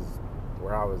where I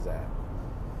was at.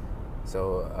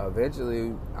 So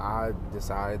eventually I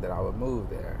decided that I would move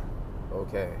there.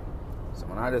 Okay. So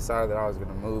when I decided that I was going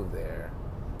to move there,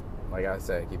 like I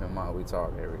said, keep in mind we was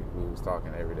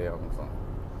talking every day on the phone.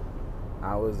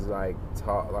 I was like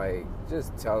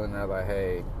just telling her like,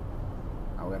 hey,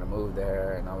 I'm gonna move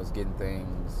there, and I was getting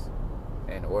things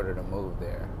in order to move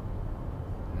there.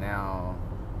 Now,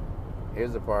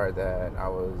 here's the part that I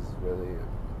was really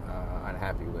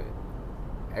unhappy with.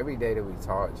 Every day that we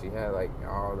talked, she had like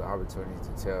all the opportunity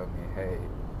to tell me, hey,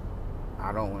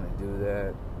 I don't want to do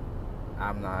that.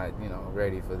 I'm not,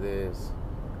 ready for this.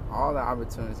 All the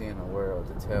opportunity in the world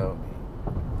to tell me.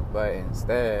 But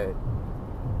instead,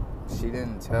 she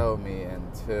didn't tell me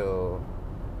until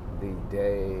the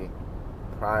day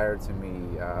prior to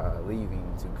me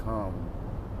leaving to come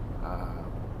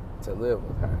to live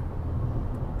with her.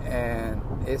 And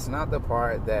it's not the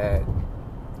part that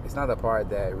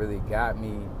really got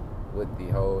me with the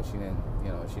whole she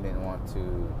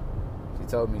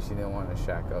told me she didn't want to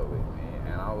shack up with me,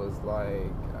 and I was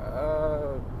like,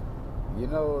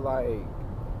 like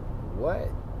what?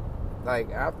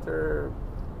 Like after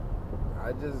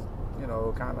I just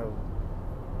kind of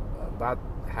about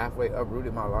halfway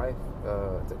uprooted my life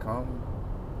to come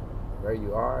where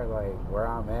you are, like where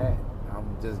I'm at,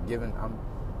 I'm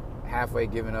halfway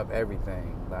giving up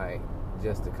everything, like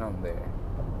just to come there.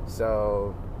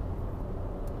 So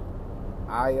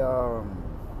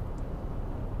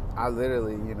I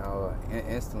literally,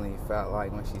 instantly felt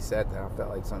like when she said that, I felt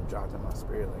like something dropped in my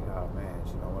spirit, like, oh man,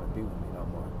 she don't want to be with me no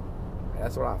more. And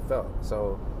that's what I felt.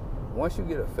 So once you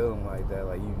get a feeling like that,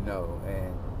 like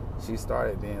and she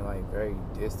started being like very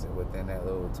distant within that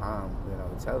little time,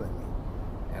 telling me.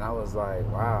 And I was like,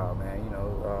 wow, man,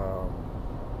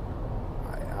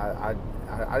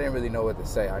 I didn't really know what to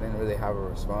say. I didn't really have a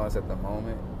response at the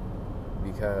moment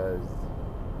because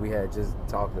we had just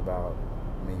talked about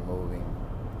me moving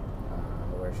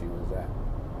where she was at.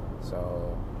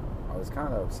 So I was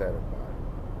kind of upset about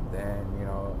it. Then,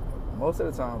 most of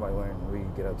the time, like when we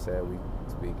get upset, we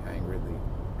speak angry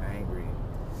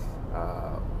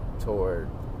toward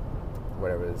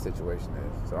whatever the situation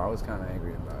is. So I was kind of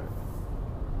angry about it.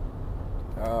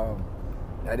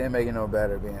 That didn't make it no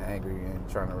better being angry and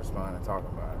trying to respond and talk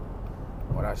about it.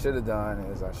 What I should have done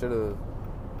is I should have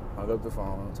hung up the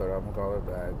phone, told her I'm going to call her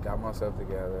back, got myself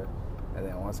together, and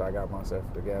then once I got myself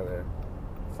together,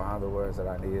 found the words that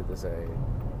I needed to say,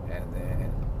 and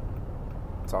then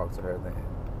talk to her then.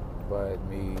 But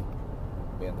me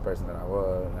being the person that I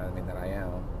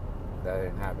am, that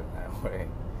didn't happen that way.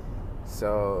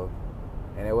 So,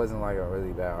 and it wasn't like a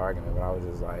really bad argument, but I was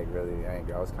just like really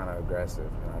angry. I was kind of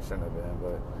aggressive, and I shouldn't have been.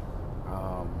 But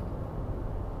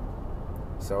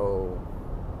so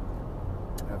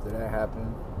after that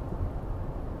happened,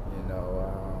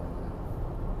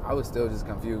 I was still just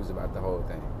confused about the whole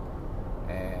thing,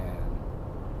 and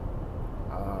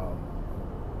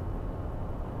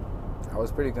I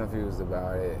was pretty confused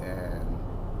about it, and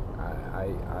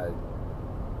I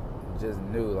just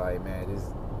knew like, man,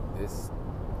 this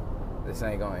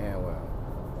ain't gonna end well.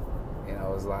 It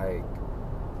was like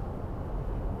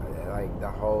the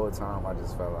whole time I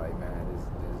just felt like, man,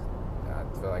 I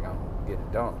feel like I'm getting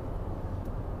dumped.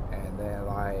 And then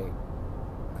like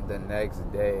the next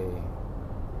day,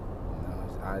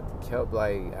 I kept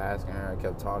like asking her, I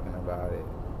kept talking about it,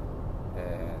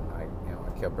 and I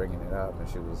kept bringing it up, and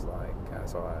she was like,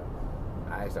 so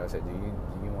I asked her, I said, do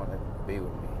you want to be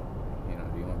with me?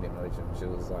 Do you want to be in a relationship? She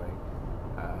was like,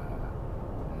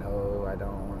 no, I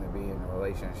don't want to be in a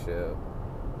relationship.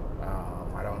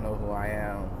 I don't know who I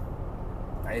am.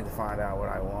 I need to find out what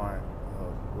I want,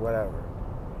 whatever.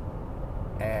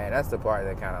 And that's the part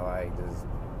that kind of like just,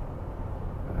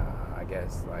 I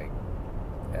guess, like,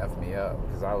 F me up,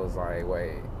 because I was like,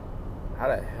 wait, how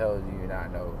the hell do you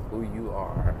not know who you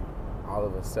are all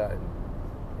of a sudden,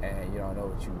 and you don't know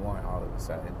what you want all of a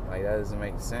sudden? Like, that doesn't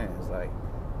make sense. Like,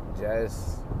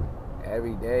 just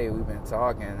every day we've been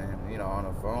talking, and on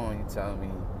the phone you tell me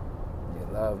you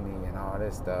love me and all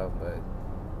this stuff, but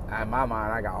in my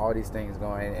mind I got all these things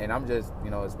going, and I'm just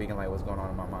speaking like what's going on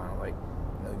in my mind. Like,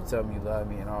 you tell me you love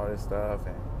me and all this stuff,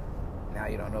 and now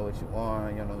you don't know what you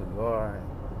want, you don't know who you are. And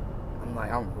I'm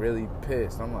like, I'm really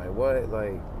pissed. I'm like, what?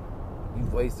 Like, you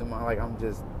wasted my, like,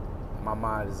 my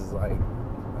mind is just like,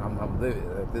 I'm livid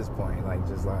at this point. Like,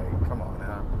 just like, come on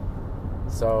now.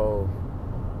 So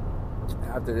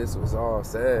after this was all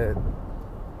said,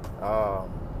 I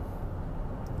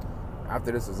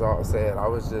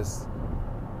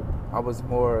was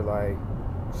more like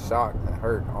shocked and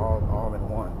hurt all in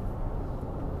one.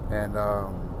 And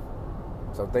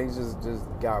so things just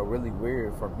got really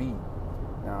weird for me.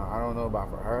 Now, I don't know about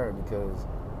for her, because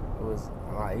it was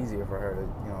a lot easier for her to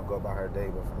go about her day,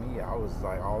 but for me, I was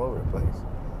like all over the place.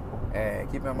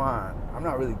 And keep in mind, I'm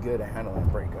not really good at handling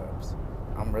breakups.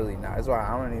 I'm really not. That's why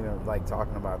I don't even like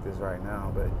talking about this right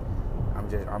now. But I'm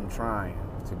trying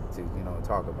to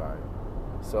talk about it.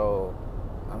 So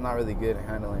I'm not really good at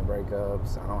handling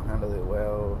breakups. I don't handle it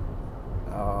well.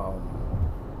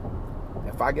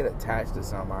 If I get attached to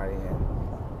somebody and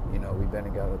we've been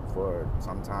together for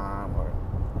some time, or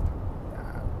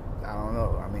I don't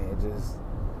know. I mean, it just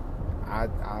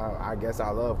I guess I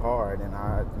love hard, and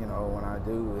when I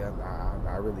do,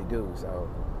 I really do. So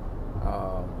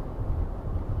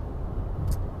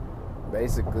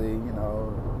basically,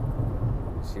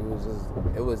 she was just,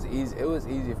 it was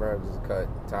easy for her to just cut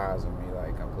ties with me,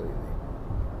 like, completely.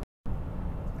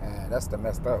 And that's the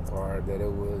messed up part, that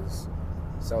it was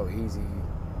so easy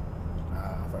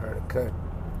for her to cut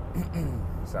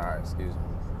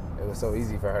it was so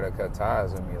easy for her to cut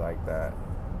ties with me like that.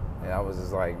 And I was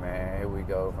just like, man, here we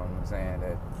go from saying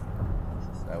that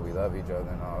we love each other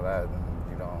and all that, and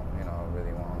you don't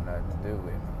really want nothing to do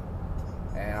with me.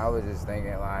 And I was just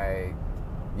thinking, like,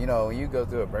 when you go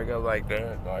through a breakup like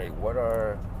that, like,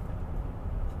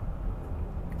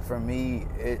 for me,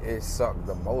 it sucked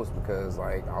the most, because,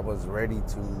 like, I was ready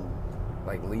to,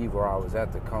 like, leave where I was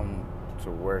at to come to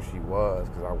where she was,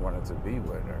 because I wanted to be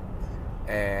with her.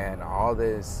 And all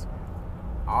this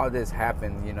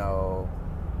happened,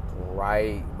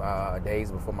 right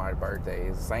days before my birthday.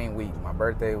 It's the same week. My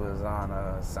birthday was on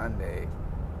a Sunday,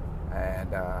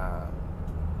 and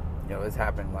it's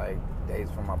happened like days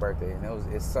before my birthday, and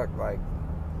it sucked like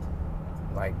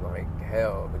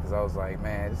hell, because I was like,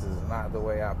 man, this is not the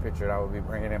way I pictured I would be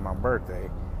bringing in my birthday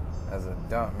as a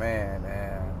dumb man,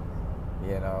 and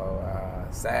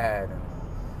sad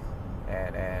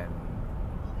and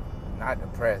not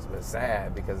depressed, but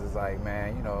sad, because it's like,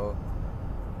 man,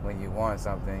 when you want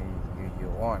something, you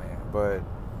want it. But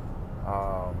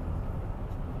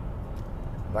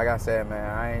like I said, man,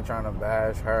 I ain't trying to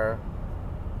bash her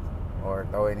or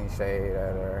throw any shade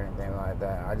at her or anything like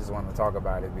that. I just want to talk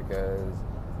about it because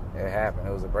it happened.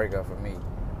 It was a breakup for me,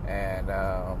 and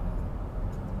I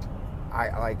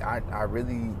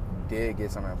really did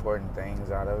get some important things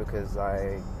out of it, because,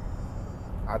 like,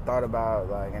 I thought about,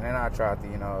 like, and then I tried to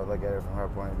look at it from her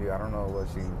point of view. I don't know what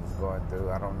she was going through.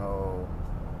 I don't know,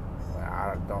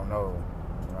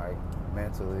 like,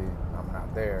 mentally, I'm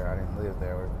not there. I didn't live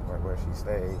there where she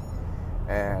stayed,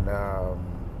 and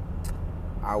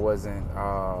I wasn't.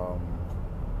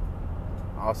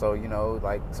 Also,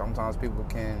 like, sometimes people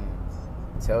can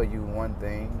tell you one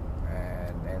thing,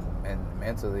 and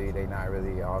mentally they not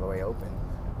really all the way open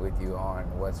with you on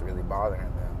what's really bothering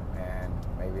them, and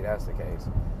maybe that's the case.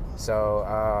 So,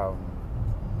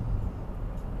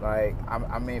 like,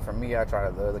 I mean, for me, I try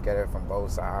to look at it from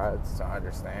both sides to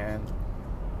understand,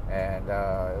 and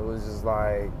it was just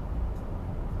like,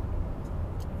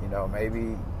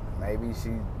 maybe she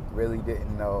really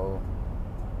didn't know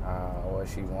what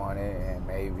she wanted, and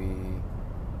maybe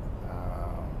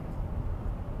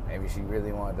she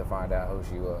really wanted to find out who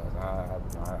she was.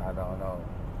 I don't know.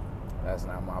 That's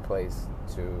not my place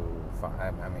to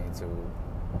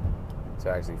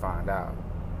actually find out.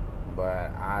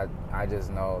 But I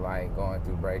just know, like, going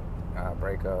through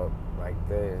breakup like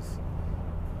this,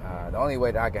 the only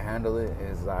way that I can handle it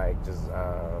is, like, just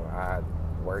I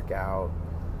work out,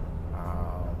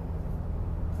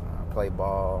 play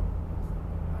ball,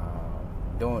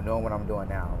 doing what I'm doing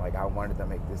now. Like, I wanted to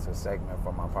make this a segment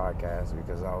for my podcast,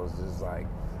 because I was just like,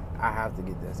 I have to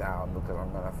get this out, because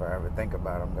I'm gonna forever think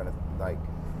about it. I'm gonna, like,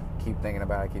 keep thinking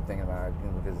about it,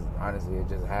 because honestly, it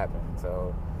just happened.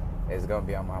 So it's gonna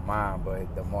be on my mind.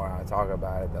 But the more I talk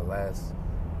about it, the less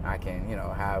I can,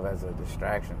 have as a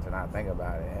distraction to not think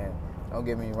about it. And don't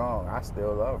get me wrong, I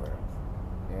still love her,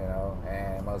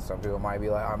 and some people might be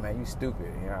like, oh man, you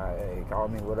stupid, hey, call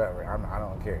me whatever, I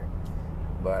don't care.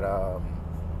 But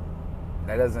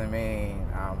that doesn't mean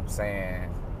I'm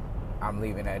saying I'm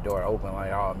leaving that door open,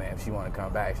 like, oh man, if she want to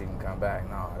come back, she can come back.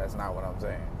 No, that's not what I'm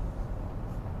saying.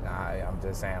 I'm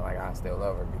just saying, like, I still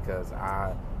love her, because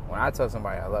when I tell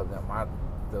somebody I love them,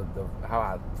 how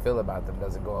I feel about them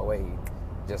doesn't go away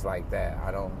just like that.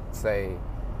 I don't say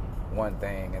one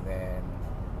thing and then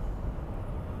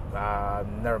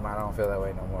never mind, I don't feel that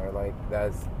way no more. Like,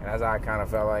 that's how I kind of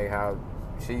felt like how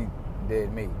she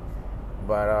did me.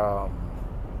 But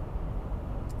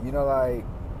like,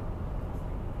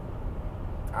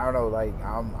 I don't know, like,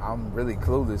 I'm really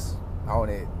clueless on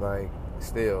it, like,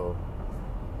 still.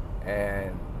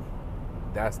 And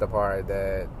that's the part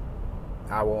that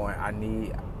I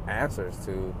need answers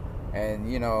to. And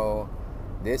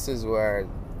this is where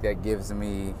that gives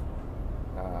me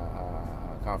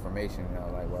confirmation,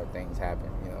 like, where things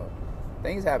happen.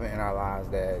 Things happen in our lives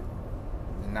that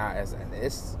not as, and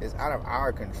it's out of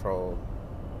our control,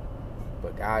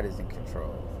 but God is in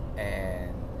control.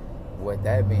 And with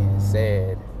that being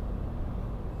said,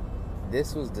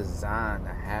 this was designed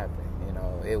to happen. You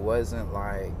know, it wasn't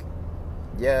like,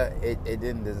 yeah, it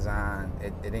didn't design,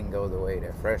 it didn't go the way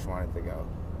that Fresh wanted to go,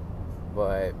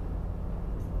 but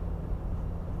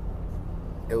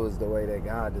it was the way that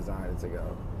God designed it to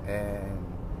go. And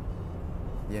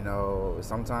you know,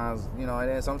 sometimes, you know, and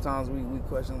then sometimes we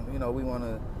question, you know, we want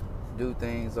to do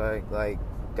things like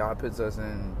God puts us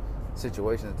in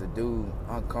situations to do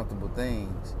uncomfortable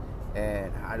things.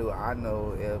 And how do I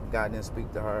know if God didn't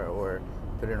speak to her or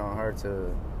put it on her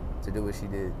to do what she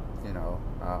did, you know,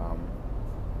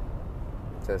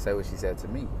 to say what she said to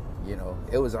me? You know,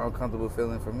 it was an uncomfortable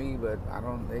feeling for me, but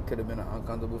it could have been an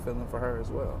uncomfortable feeling for her as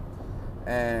well.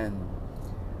 And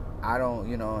I don't,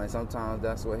 you know, and sometimes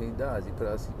that's what he does. He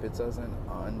puts us in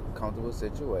uncomfortable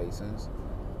situations,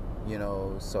 you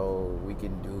know, so we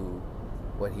can do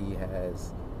what he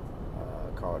has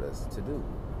called us to do.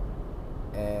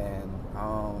 And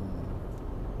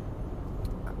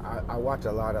I watch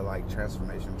a lot of like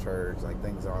Transformation Church, like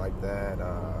things are like that,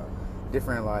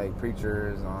 different like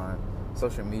preachers on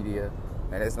social media.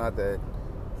 And it's not that,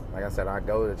 like I said, I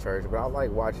go to church, but I like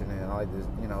watching it. And I like this,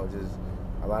 you know, just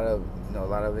a lot of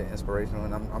it inspirational,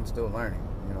 and I'm still learning,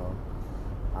 you know.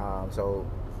 So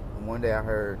one day I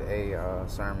heard a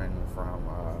sermon from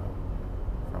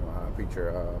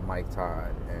preacher Mike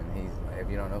Todd, and if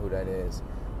you don't know who that is,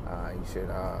 you should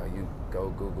you go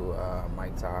Google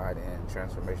Mike Todd and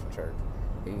Transformation Church.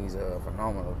 He's a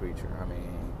phenomenal preacher. I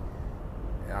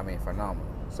mean phenomenal.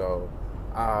 So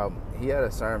he had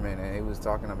a sermon, and he was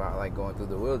talking about like going through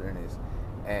the wilderness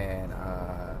and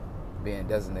being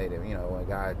designated. You know, when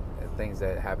God, things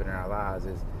that happen in our lives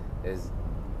is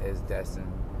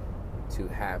destined to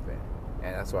happen.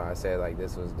 And that's why I said like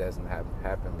this was destined to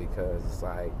happen, because it's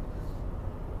like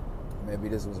maybe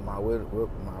this was my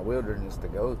wilderness to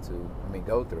go through,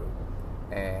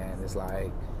 and it's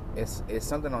like it's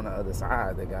something on the other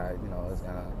side that God, you know, is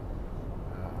gonna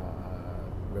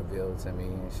reveal to me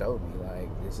and show me like,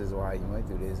 this is why you went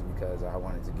through this, because I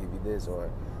wanted to give you this. Or,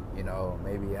 you know,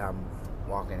 maybe I'm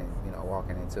walking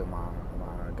into my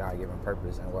God-given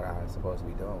purpose and what I'm supposed to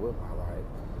be doing with my life,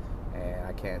 and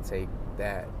I can't take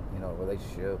that, you know,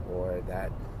 relationship or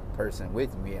that person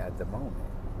with me at the moment.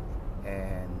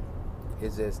 And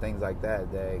it's just things like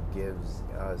that that gives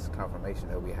us confirmation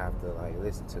that we have to like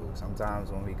listen to.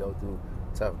 Sometimes when we go through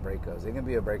tough breakups, it can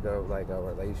be a breakup like a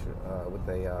relationship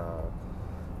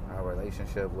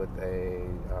with a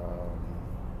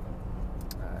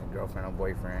girlfriend or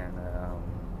boyfriend.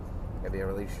 It be a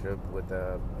relationship with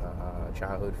a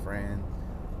childhood friend,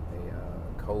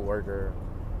 a co-worker,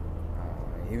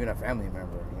 even a family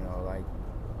member. You know, like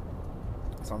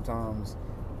sometimes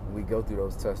we go through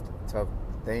those tough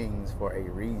things for a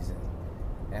reason,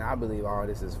 and I believe all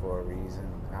this is for a reason.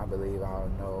 I believe I'll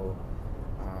know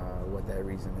what that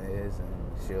reason is,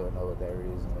 and she'll know what that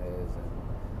reason is, and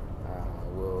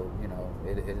we'll, you know,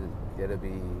 it'll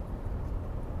be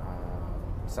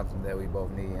something that we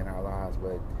both need in our lives.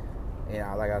 But, you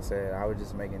know, like I said, I was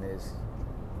just making this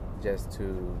just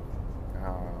to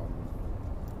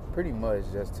pretty much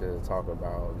just to talk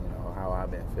about, you know, how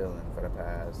I've been feeling for the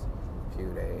past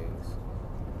few days,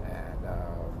 and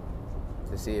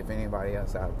to see if anybody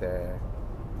else out there,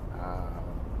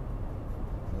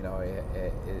 you know,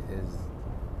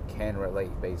 can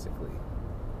relate basically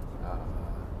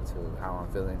to how I'm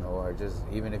feeling, or just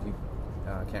even if you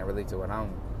can't relate to what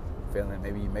I'm feeling,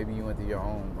 maybe you went through your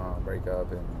own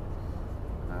breakup, and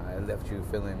it left you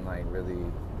feeling like really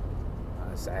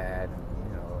sad, and,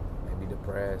 you know, maybe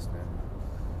depressed and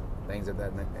things of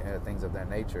that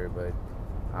nature. But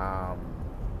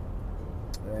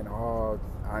in all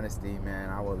honesty, man,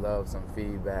 I would love some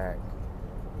feedback.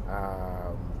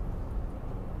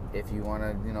 If you want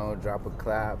to, you know, drop a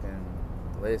clap and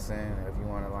listen, if you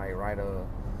want to like write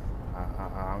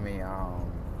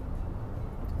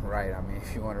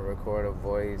if you want to record a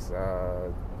voice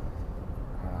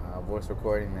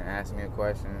recording and ask me a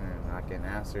question and I can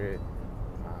answer it,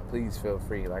 please feel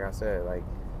free. Like I said, like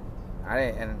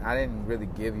I didn't really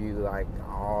give you like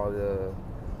all the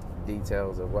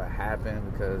details of what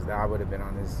happened, because I would have been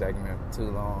on this segment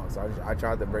too long. So I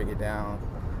tried to break it down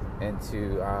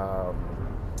into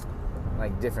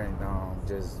like different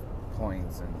just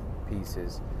points and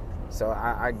pieces. So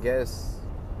I guess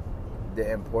the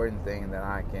important thing that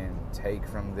I can take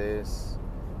from this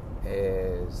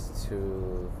is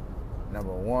to,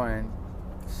 number one,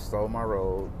 slow my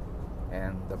road,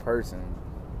 and the person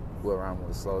who around me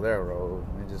will slow their road,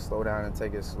 and just slow down and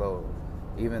take it slow.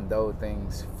 even though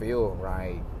things feel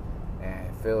right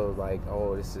and feel like,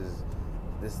 oh, this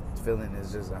feeling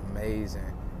is just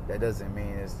amazing, that doesn't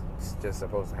mean it's just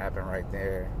supposed to happen right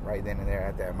there, right then and there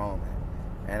at that moment.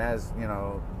 And that's,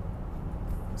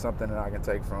 something that I can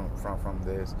take from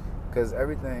this, because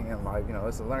everything in life,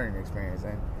 it's a learning experience,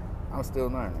 and I'm still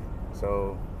learning.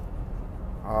 So,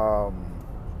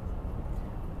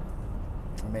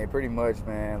 pretty much,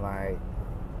 man, like,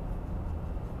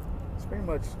 it's pretty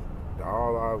much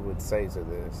all I would say to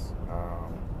this.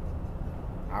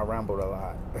 I rambled a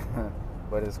lot,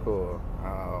 but it's cool.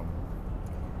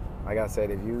 Like I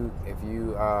said, if you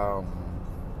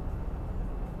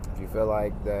feel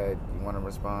like that you want to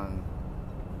respond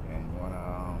and you want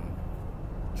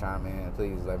to chime in,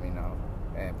 please let me know,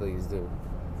 and please do.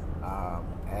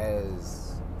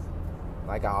 As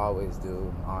like I always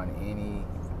do on any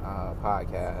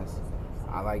podcast,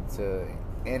 I like to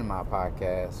end my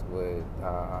podcast with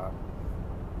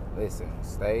listen,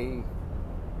 stay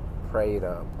prayed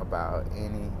up about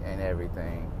any and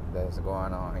everything that's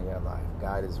going on in your life.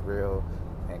 God is real,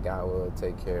 and God will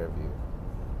take care of you.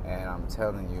 And I'm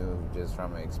telling you, just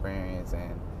from experience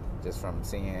and just from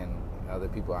seeing other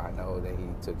people I know that He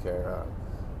took care of.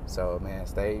 So, man,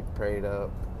 stay prayed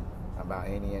up about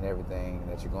any and everything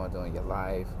that you're going through in your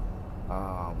life.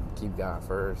 Keep God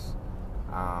first.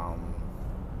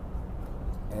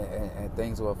 And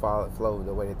things will flow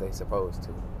the way that they're supposed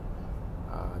to.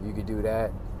 If you could do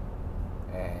that,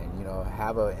 and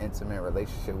have an intimate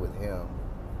relationship with Him.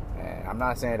 And I'm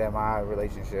not saying that my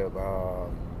relationship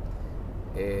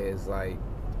is like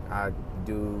I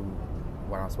do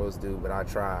what I'm supposed to do, but I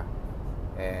try,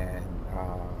 and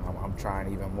I'm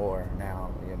trying even more now.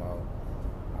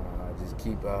 Just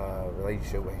keep a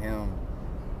relationship with Him,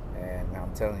 and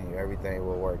I'm telling you, everything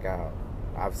will work out.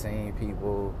 I see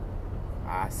people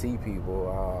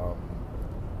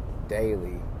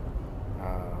daily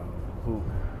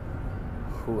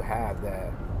who have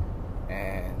that,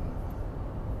 and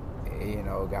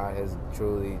God has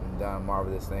truly done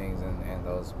marvelous things in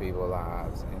those people's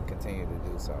lives, and continue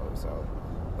to do so. So,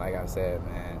 like I said,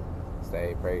 man,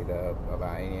 stay prayed up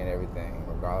about any and everything,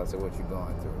 regardless of what you're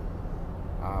going through.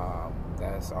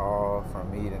 That's all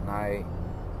from me tonight.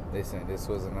 Listen, this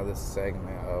was another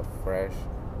segment of Fresh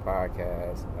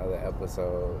Podcast, another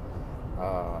episode.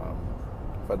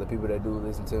 For the people that do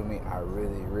listen to me, I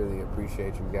really, really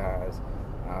appreciate you guys.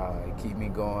 Keep me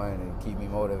going and keep me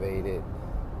motivated.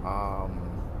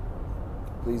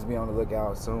 Please be on the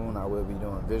lookout soon. I will be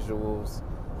doing visuals,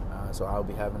 so I'll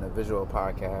be having a visual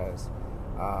podcast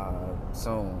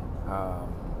soon.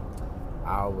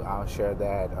 I'll share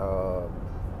that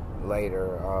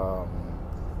later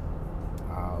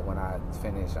when I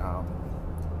finish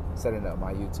setting up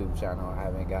my YouTube channel. I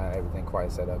haven't got everything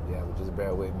quite set up yet, but just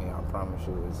bear with me. I promise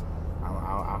you,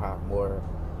 I'll have more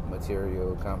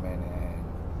material coming,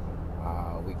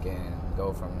 and we can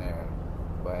go from there.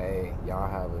 But hey, y'all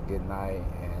have a good night,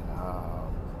 and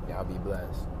y'all be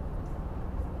blessed.